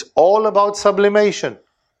 It's all about sublimation.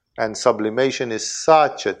 And sublimation is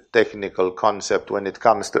such a technical concept when it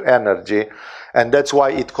comes to energy. And that's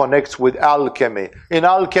why it connects with alchemy. In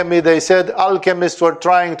alchemy, they said alchemists were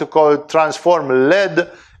trying to transform lead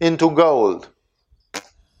into gold.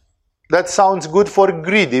 That sounds good for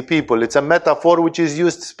greedy people. It's a metaphor which is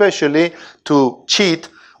used specially to cheat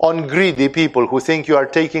on greedy people who think you are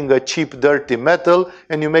taking a cheap, dirty metal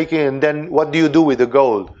and and then what do you do with the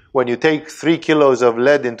gold? When you take 3 kilos of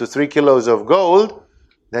lead into 3 kilos of gold,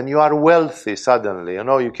 then you are wealthy suddenly.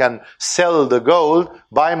 You can sell the gold,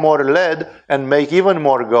 buy more lead, and make even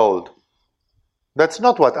more gold. That's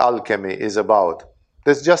not what alchemy is about.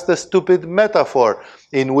 That's just a stupid metaphor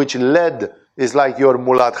in which lead is like your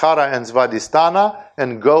Muladhara and Svadhisthana,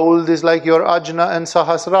 and gold is like your Ajna and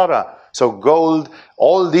Sahasrara. So gold,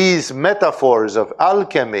 all these metaphors of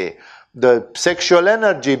alchemy, the sexual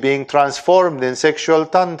energy being transformed in sexual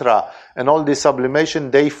tantra, and all this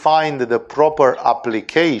sublimation, they find the proper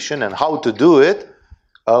application and how to do it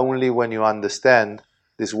only when you understand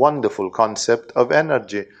this wonderful concept of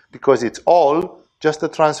energy, because it's all just a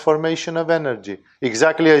transformation of energy.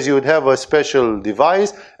 Exactly as you would have a special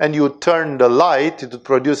device and you would turn the light, it would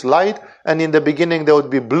produce light, and in the beginning there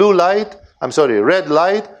would be red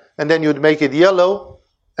light, and then you'd make it yellow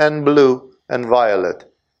and blue and violet.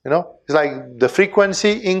 It's like the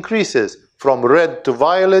frequency increases. From red to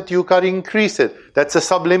violet, you can increase it. That's a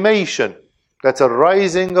sublimation. That's a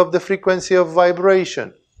rising of the frequency of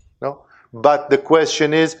vibration. But the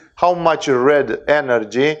question is, how much red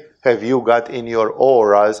energy have you got in your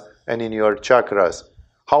auras and in your chakras?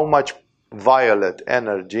 How much violet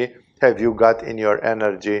energy have you got in your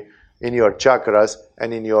energy, in your chakras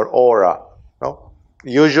and in your aura?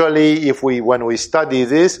 Usually, when we study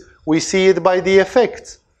this, we see it by the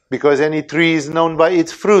effects, because any tree is known by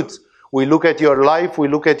its fruits. We look at your life, we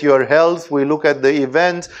look at your health, we look at the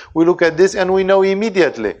events, we look at this, and we know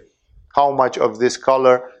immediately how much of this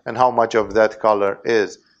color and how much of that color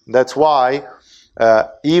is. That's why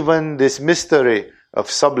even this mystery of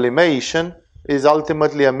sublimation is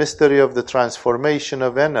ultimately a mystery of the transformation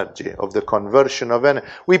of energy, of the conversion of energy.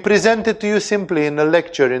 We present it to you simply in a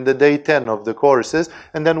lecture in the day 10 of the courses,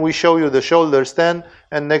 and then we show you the shoulder stand,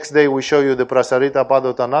 and next day we show you the Prasarita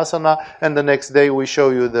Padottanasana, and the next day we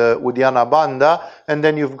show you the Uddiyana Bandha, and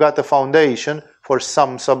then you've got a foundation for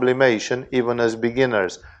some sublimation, even as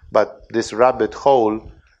beginners. But this rabbit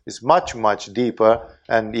hole is much, much deeper,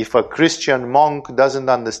 and if a Christian monk doesn't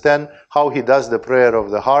understand how he does the prayer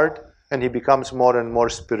of the heart, and he becomes more and more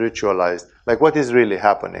spiritualized. Like, what is really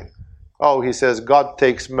happening? Oh, he says, God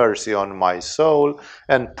takes mercy on my soul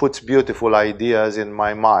and puts beautiful ideas in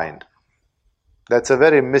my mind. That's a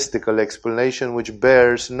very mystical explanation which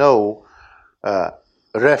bears no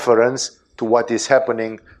reference to what is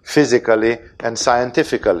happening physically and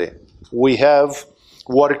scientifically. We have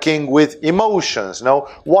working with emotions. Now,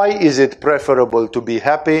 why is it preferable to be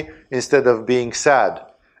happy instead of being sad?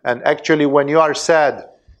 And actually, when you are sad,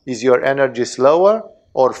 is your energy slower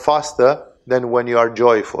or faster than when you are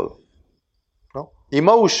joyful. No?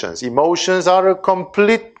 Emotions are a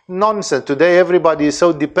complete nonsense. Today everybody is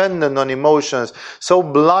so dependent on emotions, so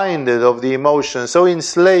blinded of the emotions, so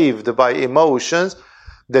enslaved by emotions,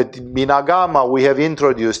 that in Agama we have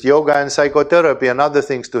introduced yoga and psychotherapy and other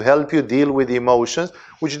things to help you deal with emotions,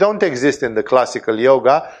 which don't exist in the classical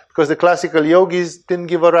yoga, because the classical yogis didn't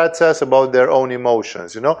give a rat's ass about their own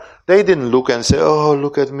emotions, They didn't look and say, oh,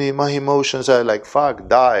 look at me, my emotions are like, fuck,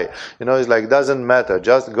 die. It's like, doesn't matter,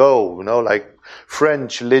 just go, like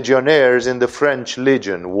French legionnaires in the French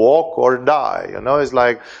Legion, walk or die, It's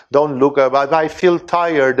like, don't look about, I feel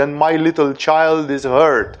tired and my little child is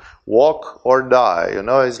hurt. Walk or die,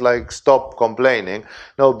 it's like, stop complaining.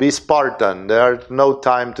 No, be Spartan. There's no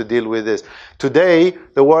time to deal with this. Today,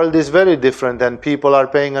 the world is very different and people are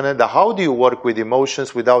paying attention. How do you work with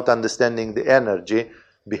emotions without understanding the energy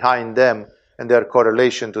behind them and their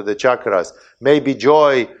correlation to the chakras? Maybe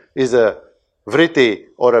joy is a vritti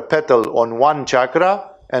or a petal on one chakra,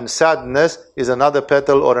 and sadness is another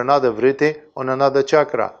petal or another vritti on another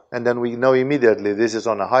chakra. And then we know immediately this is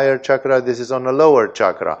on a higher chakra, this is on a lower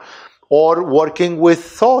chakra. Or working with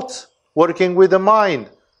thoughts, working with the mind.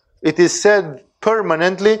 It is said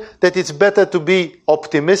permanently that it's better to be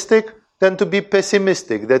optimistic than to be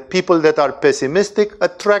pessimistic. That people that are pessimistic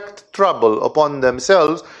attract trouble upon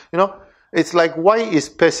themselves. It's like, why is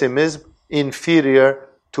pessimism inferior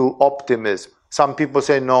to optimism? Some people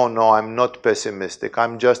say, no, I'm not pessimistic,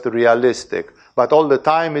 I'm just realistic. But all the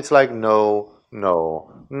time it's like, no,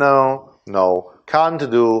 can't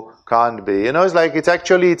do, can't be. It's like,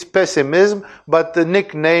 it's pessimism, but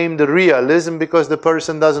nicknamed realism because the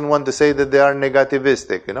person doesn't want to say that they are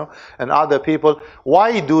negativistic, And other people,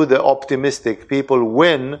 why do the optimistic people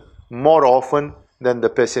win more often than the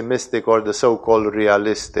pessimistic or the so-called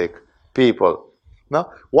realistic people? No?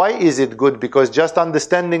 Why is it good? Because just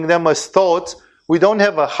understanding them as thoughts, we don't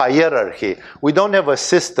have a hierarchy. We don't have a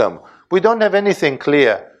system. We don't have anything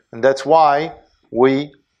clear. And that's why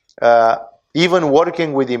we, even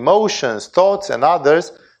working with emotions, thoughts and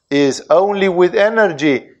others, is only with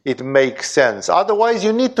energy it makes sense. Otherwise,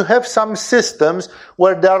 you need to have some systems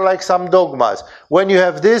where there are like some dogmas. When you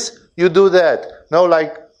have this, you do that.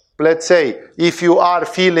 Like, let's say, if you are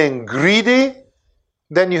feeling greedy,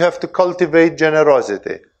 then you have to cultivate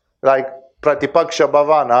generosity. Like Pratipaksha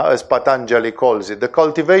Bhavana, as Patanjali calls it, the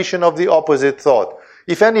cultivation of the opposite thought.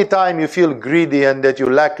 If any time you feel greedy and that you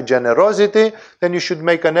lack generosity, then you should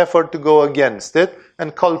make an effort to go against it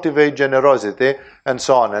and cultivate generosity and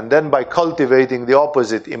so on. And then by cultivating the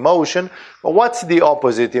opposite emotion, what's the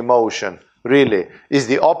opposite emotion, really? Is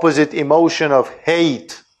the opposite emotion of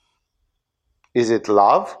hate, is it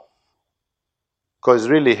love? Because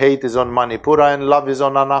really hate is on Manipura and love is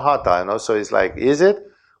on Anahata, So it's like, is it?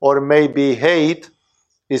 Or maybe hate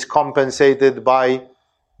is compensated by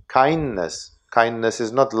kindness. Kindness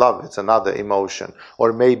is not love, it's another emotion.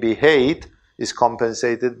 Or maybe hate is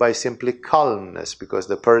compensated by simply calmness, because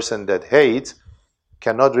the person that hates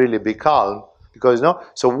cannot really be calm.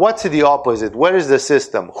 So what's the opposite? Where is the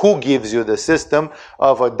system? Who gives you the system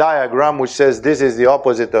of a diagram which says this is the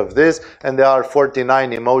opposite of this and there are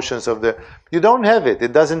 49 emotions of the... You don't have it.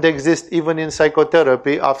 It doesn't exist even in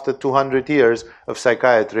psychotherapy after 200 years of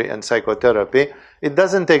psychiatry and psychotherapy. It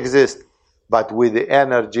doesn't exist. But with the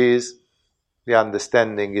energies, the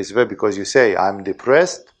understanding is there, because you say, I'm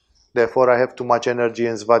depressed, therefore I have too much energy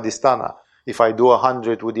in Svadhisthana. If I do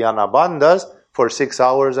 100 Uddiyana Bandhas, for 6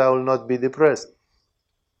 hours I will not be depressed.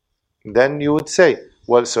 Then you would say,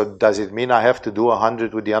 well, so does it mean I have to do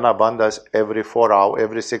 100 Uddiyana Bandhas every 4 hours,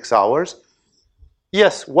 every 6 hours?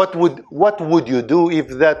 Yes, what would you do if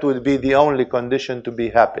that would be the only condition to be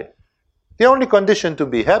happy? The only condition to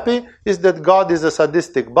be happy is that God is a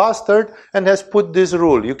sadistic bastard and has put this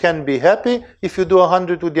rule. You can be happy if you do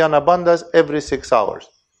 100 Uddiyana Bandhas every 6 hours.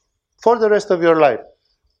 For the rest of your life.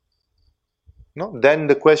 No? Then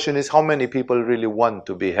the question is, how many people really want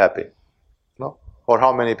to be happy? No? Or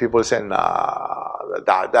how many people say, nah,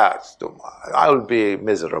 that's too much. I'll be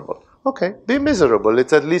miserable. Okay, be miserable.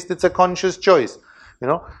 At least it's a conscious choice,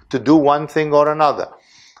 to do one thing or another.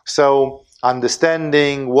 So,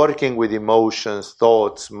 understanding, working with emotions,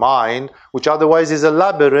 thoughts, mind, which otherwise is a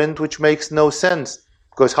labyrinth which makes no sense.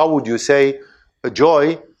 Because how would you say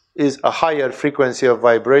joy is a higher frequency of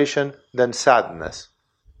vibration than sadness?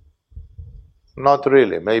 Not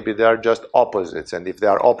really. Maybe they are just opposites. And if they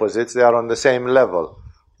are opposites, they are on the same level.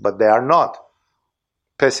 But they are not.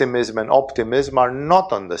 Pessimism and optimism are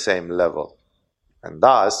not on the same level. And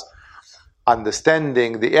thus,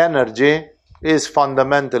 understanding the energy is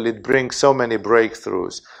fundamental. It brings so many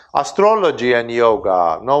breakthroughs. Astrology and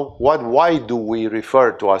yoga. Why do we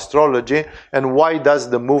refer to astrology, and why does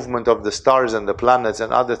the movement of the stars and the planets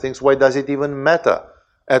and other things, why does it even matter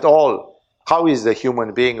at all? How is the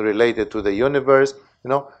human being related to the universe?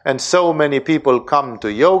 And so many people come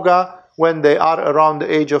to yoga when they are around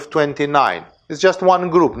the age of 29. It's just one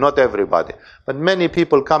group, not everybody. But many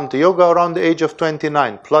people come to yoga around the age of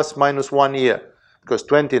 29, plus minus 1 year. Because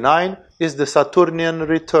 29 is the Saturnian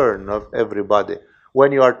return of everybody.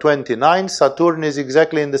 When you are 29, Saturn is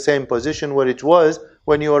exactly in the same position where it was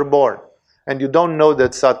when you were born. And you don't know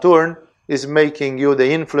that Saturn is making you,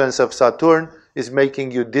 the influence of Saturn is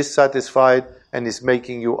making you dissatisfied and is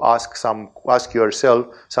making you ask yourself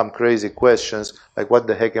some crazy questions, like, what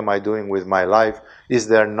the heck am I doing with my life? Is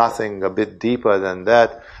there nothing a bit deeper than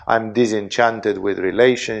that? I'm disenchanted with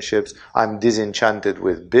relationships. I'm disenchanted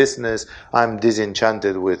with business. I'm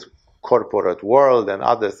disenchanted with corporate world and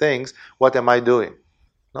other things. What am I doing?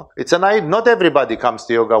 No? Not everybody comes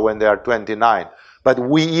to yoga when they are 29. But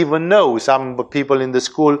we even know, some people in the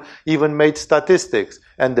school even made statistics,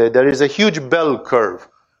 and there is a huge bell curve.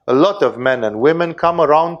 A lot of men and women come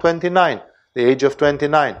around 29, the age of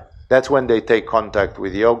 29. That's when they take contact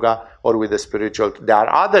with yoga or with the spiritual. There are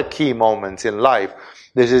other key moments in life.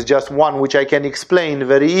 This is just one which I can explain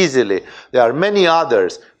very easily. There are many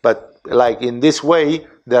others, but like in this way,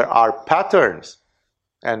 there are patterns.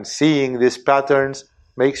 And seeing these patterns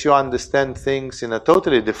makes you understand things in a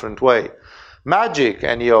totally different way. Magic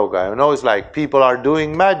and yoga, it's like people are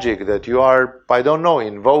doing magic, that you are,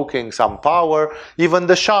 invoking some power. Even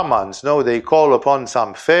the shamans, they call upon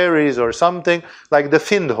some fairies or something, like the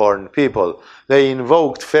Findhorn people. They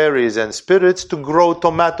invoked fairies and spirits to grow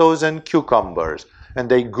tomatoes and cucumbers. And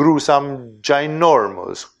they grew some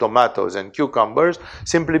ginormous tomatoes and cucumbers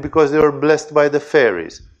simply because they were blessed by the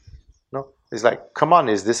fairies. It's like, come on,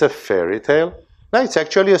 is this a fairy tale? No, it's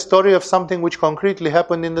actually a story of something which concretely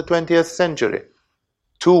happened in the 20th century.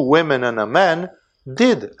 2 women and a man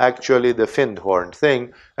did actually the Findhorn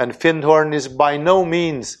thing, and Findhorn is by no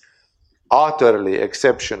means utterly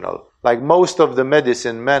exceptional. Like most of the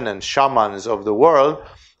medicine men and shamans of the world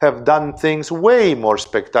have done things way more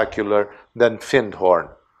spectacular than Findhorn.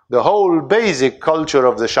 The whole basic culture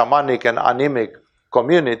of the shamanic and anemic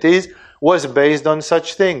communities was based on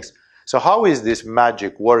such things. So how is this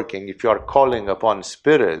magic working if you are calling upon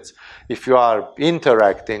spirits, if you are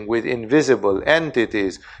interacting with invisible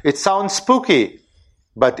entities? It sounds spooky,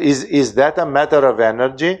 but is that a matter of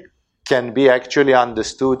energy? Can be actually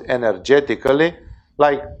understood energetically?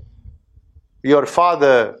 Like your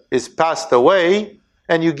father is passed away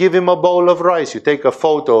and you give him a bowl of rice. You take a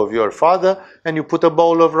photo of your father and you put a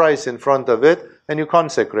bowl of rice in front of it and you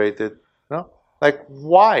consecrate it. Like,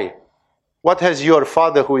 why? What has your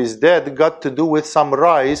father who is dead got to do with some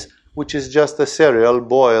rice, which is just a cereal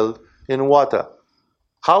boiled in water?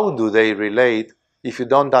 How do they relate if you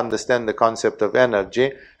don't understand the concept of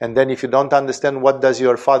energy, and then if you don't understand what does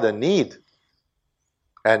your father need?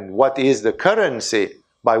 And what is the currency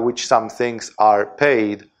by which some things are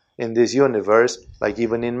paid in this universe, like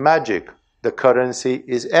even in magic? The currency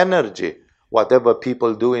is energy. Whatever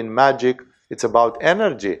people do in magic, it's about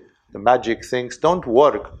energy. The magic things don't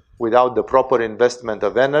work without the proper investment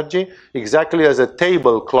of energy, exactly as a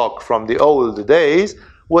table clock from the old days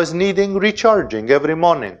was needing recharging every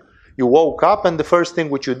morning. You woke up and the first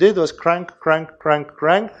thing which you did was crank,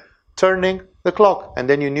 turning the clock. And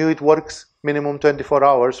then you knew it works minimum 24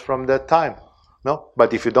 hours from that time.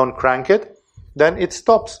 But if you don't crank it, then it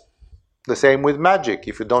stops. The same with magic.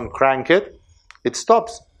 If you don't crank it, it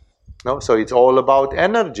stops. So it's all about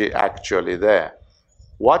energy actually there.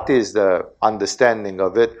 What is the understanding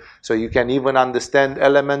of it? So you can even understand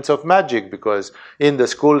elements of magic, because in the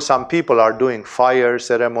school some people are doing fire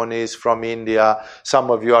ceremonies from India.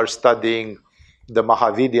 Some of you are studying the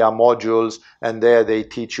Mahavidya modules, and there they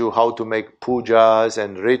teach you how to make pujas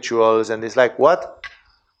and rituals. And it's like, what?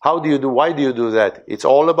 Why do you do that? It's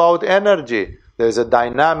all about energy. There's a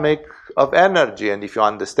dynamic of energy. And if you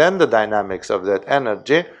understand the dynamics of that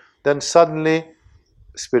energy, then suddenly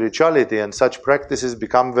spirituality and such practices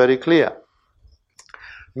become very clear.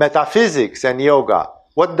 Metaphysics and yoga.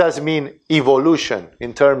 What does mean evolution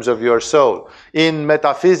in terms of your soul? In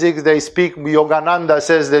metaphysics they speak, Yogananda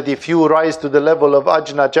says that if you rise to the level of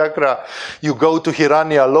Ajna Chakra, you go to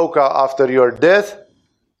Hiranya Loka after your death.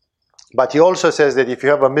 But he also says that if you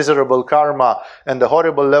have a miserable karma and a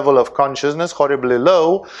horrible level of consciousness, horribly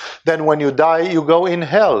low, then when you die, you go in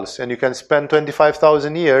hells. And you can spend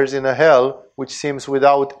 25,000 years in a hell which seems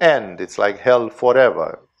without end. It's like hell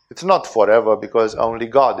forever. It's not forever because only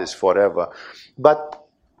God is forever. But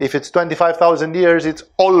If it's 25,000 years, it's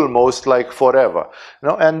almost like forever.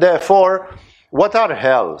 And therefore, what are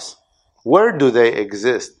hells? Where do they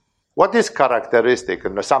exist? What is characteristic?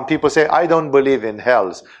 And some people say, I don't believe in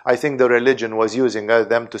hells. I think the religion was using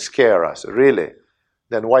them to scare us. Really?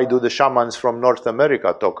 Then why do the shamans from North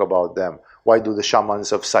America talk about them? Why do the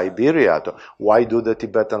shamans of Siberia talk? Why do the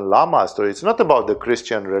Tibetan lamas talk? It's not about the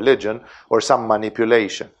Christian religion or some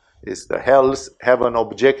manipulation. It's the hells have an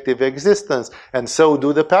objective existence, and so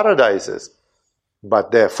do the paradises.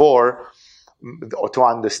 But therefore, to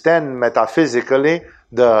understand metaphysically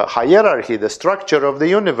the hierarchy, the structure of the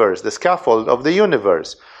universe, the scaffold of the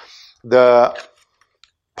universe, the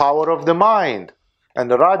power of the mind,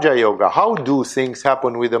 and the Raja Yoga, how do things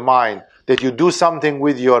happen with the mind? That you do something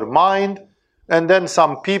with your mind, and then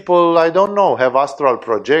some people, I don't know, have astral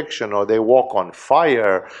projection, or they walk on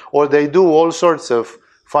fire, or they do all sorts of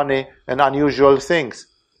funny and unusual things.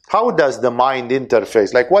 How does the mind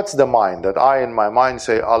interface? Like, what's the mind? That I in my mind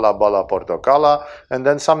say, "Alla bala portocala," and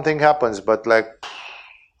then something happens, but like,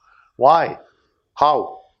 why?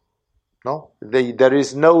 How? No? There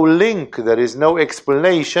is no link, there is no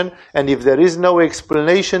explanation, and if there is no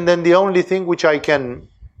explanation, then the only thing which I can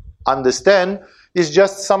understand is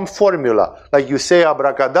just some formula. Like you say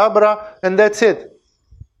abracadabra, and that's it.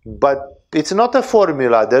 But it's not a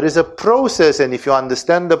formula, there is a process, and if you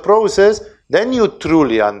understand the process, then you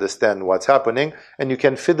truly understand what's happening, and you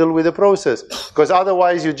can fiddle with the process. Because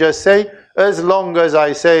otherwise you just say, as long as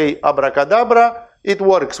I say abracadabra, it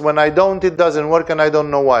works. When I don't, it doesn't work, and I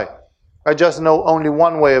don't know why. I just know only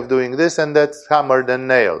one way of doing this, and that's hammered and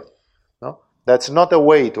nailed. No? That's not a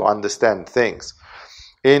way to understand things.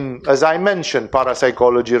 As I mentioned,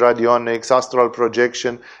 parapsychology, radionics, astral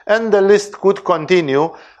projection, and the list could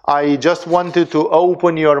continue. I just wanted to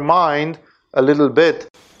open your mind a little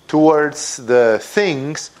bit towards the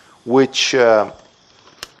things which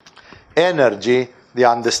energy, the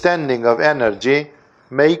understanding of energy,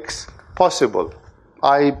 makes possible.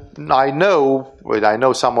 I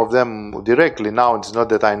know some of them directly now. It's not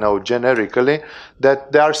that I know generically,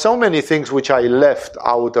 that there are so many things which I left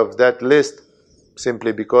out of that list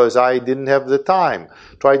simply because I didn't have the time.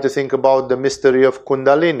 Try to think about the mystery of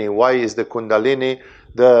Kundalini. Why is the Kundalini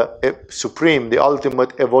the supreme, the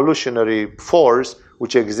ultimate evolutionary force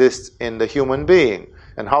which exists in the human being?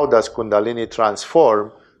 And how does Kundalini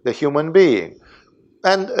transform the human being?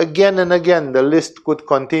 And again, the list could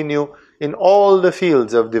continue in all the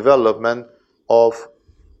fields of development of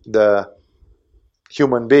the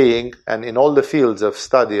human being and in all the fields of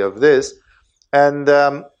study of this. And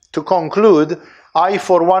to conclude, I,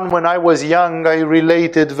 for one, when I was young, I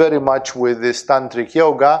related very much with this tantric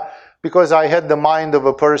yoga because I had the mind of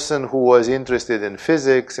a person who was interested in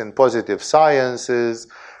physics and positive sciences.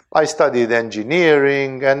 I studied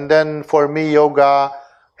engineering, and then for me, yoga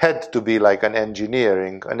had to be like an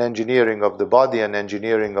engineering of the body, an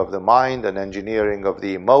engineering of the mind, an engineering of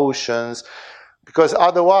the emotions, because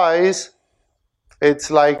otherwise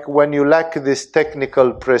it's like when you lack this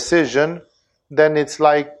technical precision, then it's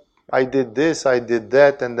like I did this, I did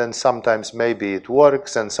that, and then sometimes maybe it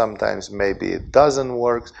works and sometimes maybe it doesn't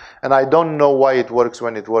work, and I don't know why it works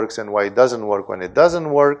when it works and why it doesn't work when it doesn't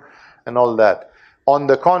work, and all that. On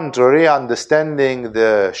the contrary, understanding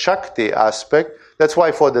the Shakti aspect, that's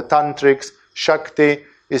why for the tantrics, Shakti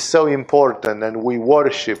is so important, and we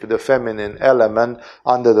worship the feminine element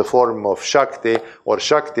under the form of Shakti, or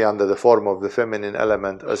Shakti under the form of the feminine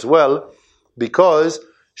element as well, because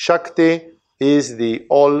Shakti is the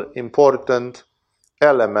all-important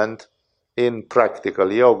element in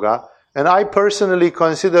practical yoga, and I personally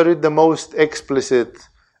consider it the most explicit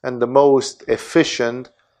and the most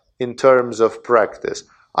efficient in terms of practice.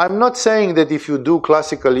 I'm not saying that if you do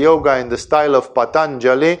classical yoga in the style of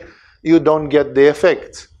Patanjali, you don't get the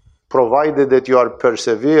effects. Provided that you are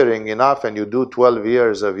persevering enough and you do 12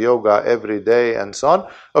 years of yoga every day and so on,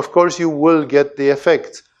 of course you will get the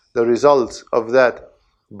effects, the results of that.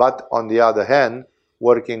 But on the other hand,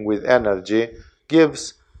 working with energy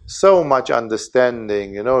gives so much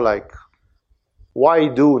understanding, like why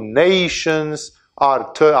do nations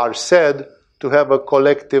are said to have a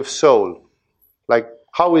collective soul? Like,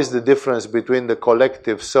 how is the difference between the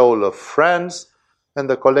collective soul of France and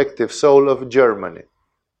the collective soul of Germany?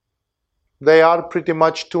 They are pretty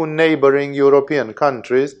much two neighboring European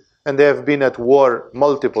countries, and they have been at war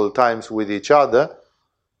multiple times with each other.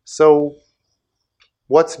 So,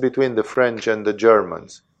 what's between the French and the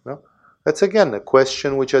Germans? No? That's again a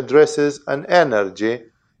question which addresses an energy.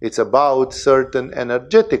 It's about certain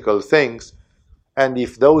energetical things. And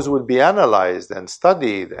if those would be analyzed and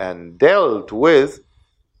studied and dealt with,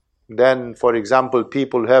 then, for example,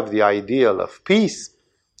 people have the ideal of peace.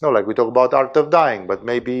 No, like we talk about art of dying, but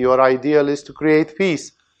maybe your ideal is to create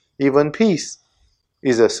peace. Even peace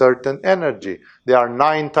is a certain energy. There are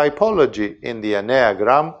 9 typology in the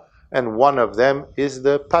Enneagram, and one of them is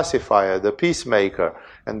the pacifier, the peacemaker.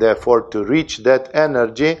 And therefore, to reach that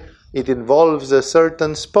energy, it involves a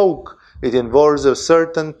certain spoke. It involves a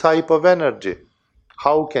certain type of energy.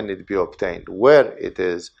 How can it be obtained? Where it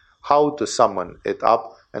is? How to summon it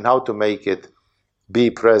up? And how to make it be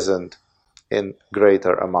present in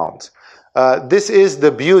greater amounts. This is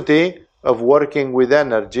the beauty of working with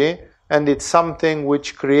energy, and it's something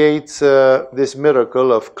which creates this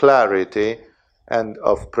miracle of clarity and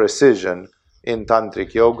of precision in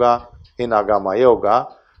Tantric Yoga, in Agama Yoga,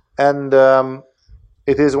 and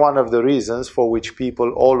it is one of the reasons for which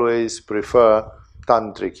people always prefer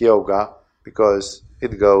Tantric Yoga, because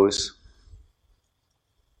it goes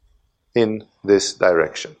in this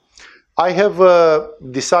direction. I have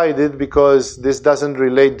decided, because this doesn't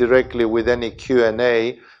relate directly with any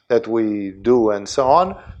Q&A that we do and so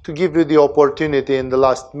on, to give you the opportunity in the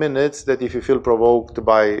last minutes, that if you feel provoked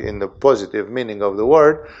by, in the positive meaning of the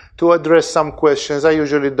word, to address some questions. I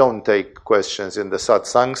usually don't take questions in the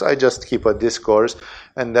satsangs. I just keep a discourse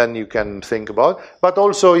and then you can think about. But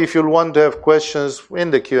also, if you want to have questions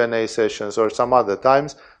in the Q&A sessions or some other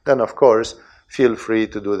times, then of course, feel free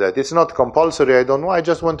to do that. It's not compulsory, I don't know. I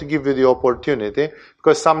just want to give you the opportunity,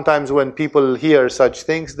 because sometimes when people hear such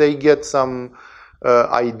things, they get some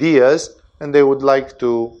ideas and they would like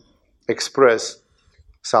to express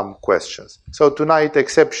some questions. So tonight,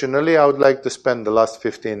 exceptionally, I would like to spend the last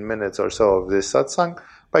 15 minutes or so of this satsang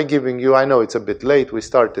by giving you, I know it's a bit late, we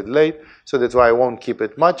started late, so that's why I won't keep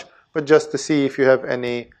it much, but just to see if you have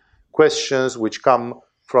any questions which come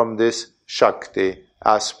from this Shakti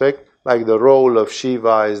aspect. Like the role of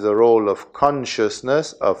Shiva is the role of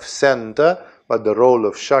consciousness, of center, but the role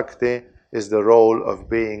of Shakti is the role of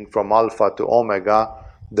being from Alpha to Omega,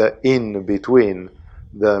 the in-between,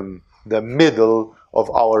 the middle of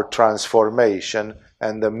our transformation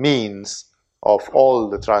and the means of all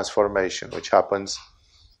the transformation which happens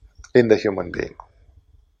in the human being.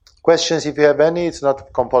 Questions, if you have any, it's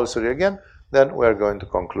not compulsory again, then we're going to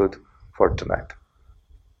conclude for tonight.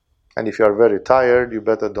 And if you are very tired, you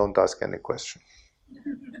better don't ask any question.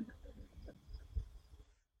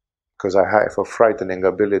 Because I have a frightening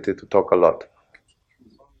ability to talk a lot.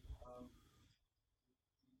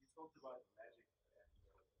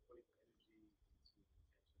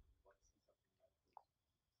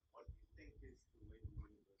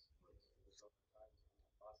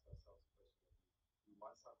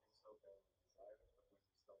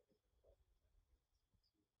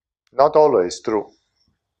 Not always true.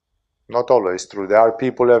 Not always true. There are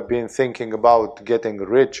people who have been thinking about getting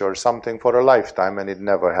rich or something for a lifetime and it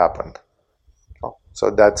never happened.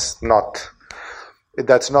 So that's not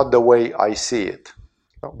the way I see it.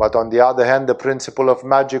 But on the other hand, the principle of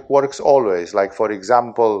magic works always. Like, for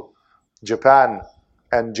example, Japan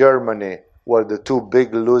and Germany were the 2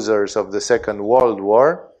 big losers of the Second World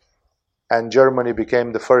War, and Germany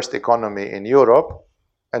became the first economy in Europe,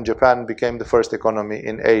 and Japan became the first economy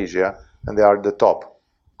in Asia, and they are the top.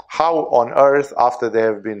 How on earth, after they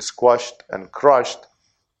have been squashed and crushed,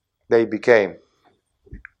 they became?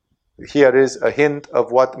 Here is a hint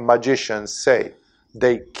of what magicians say.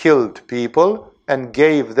 They killed people and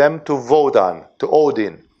gave them to Wodan, to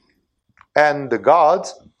Odin. And the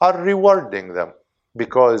gods are rewarding them,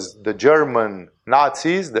 because the German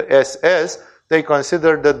Nazis, the SS, they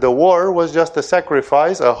considered that the war was just a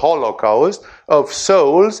sacrifice, a holocaust of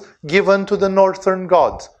souls given to the northern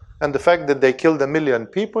gods. And the fact that they killed 1 million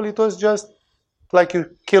people, it was just like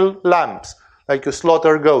you kill lambs, like you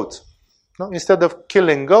slaughter goats. No? Instead of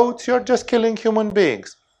killing goats, you're just killing human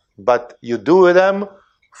beings. But you do them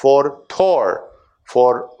for Thor,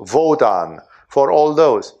 for Wodan, for all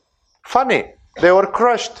those. Funny, they were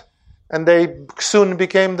crushed, and they soon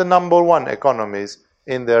became the #1 economies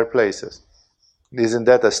in their places. Isn't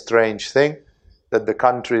that a strange thing? That the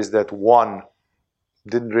countries that won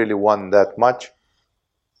didn't really want that much?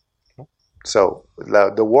 So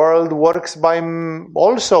the world works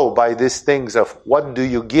also by these things of what do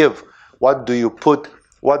you give, what do you put,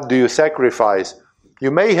 what do you sacrifice. You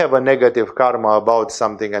may have a negative karma about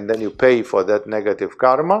something and then you pay for that negative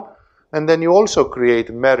karma, and then you also create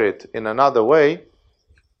merit in another way,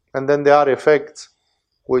 and then there are effects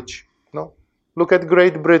which, look at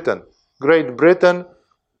Great Britain. Great Britain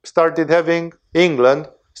England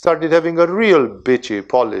started having a real bitchy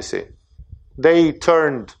policy. They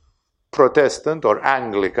turned Protestant or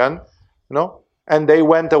Anglican, and they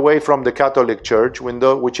went away from the Catholic Church,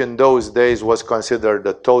 which in those days was considered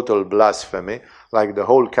a total blasphemy. Like the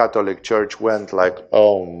whole Catholic Church went like,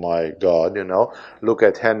 oh my God, look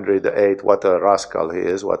at Henry VIII, what a rascal he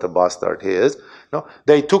is, what a bastard he is. No,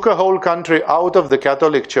 they took a whole country out of the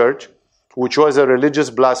Catholic Church, which was a religious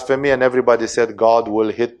blasphemy, and everybody said God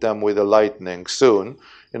will hit them with a lightning soon.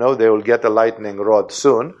 They will get a lightning rod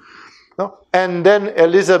soon. No? And then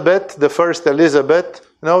Elizabeth, the first Elizabeth,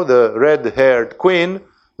 the red-haired queen,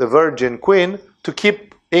 the virgin queen, to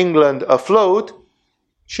keep England afloat,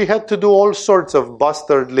 she had to do all sorts of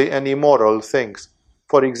bastardly and immoral things.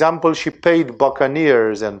 For example, she paid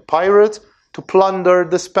buccaneers and pirates to plunder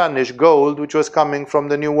the Spanish gold which was coming from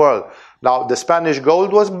the New World. Now, the Spanish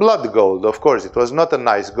gold was blood gold, of course. It was not a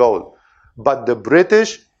nice gold. But the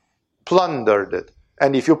British plundered it.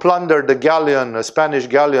 And if you plundered a Spanish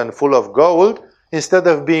galleon full of gold, instead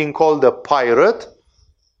of being called a pirate,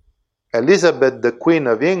 Elizabeth, the Queen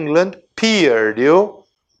of England, peered you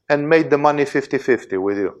and made the money 50-50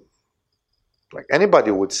 with you. Like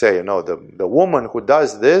anybody would say, the woman who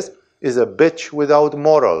does this is a bitch without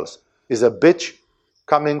morals, is a bitch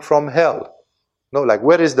coming from hell. No, like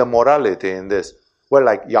where is the morality in this? Well,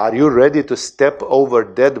 like, are you ready to step over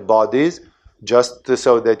dead bodies just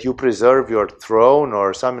so that you preserve your throne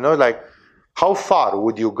or something? Like, how far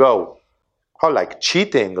would you go? How, like,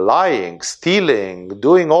 cheating, lying, stealing,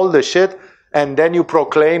 doing all the shit, and then you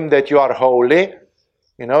proclaim that you are holy?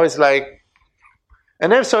 It's like,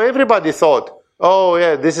 and then so everybody thought, oh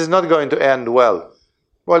yeah, this is not going to end well.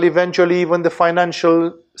 Well, eventually even the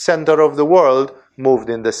financial center of the world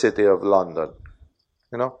moved in the city of London.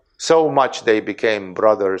 So much they became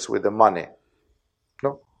brothers with the money.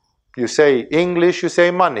 You say English, you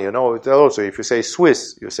say money. Also if you say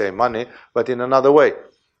Swiss, you say money, but in another way.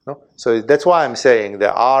 So that's why I'm saying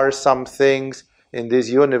there are some things in this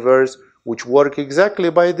universe which work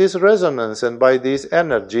exactly by this resonance and by these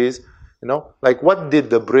energies. Like what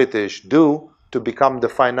did the British do to become the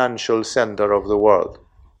financial center of the world?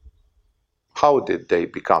 How did they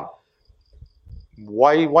become?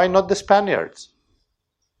 Why not the Spaniards?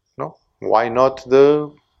 Why not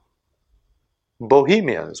the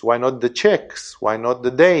Bohemians? Why not the Czechs? Why not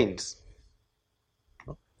the Danes?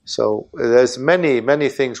 So there's many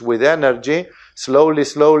things with energy.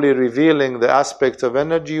 Slowly revealing the aspects of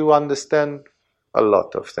energy, you understand a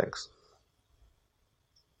lot of things.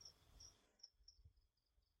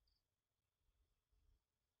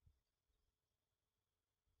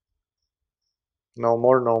 No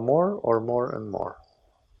more, or more and more.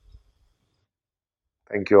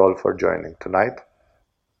 Thank you all for joining tonight.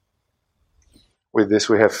 With this,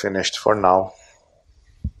 we have finished for now.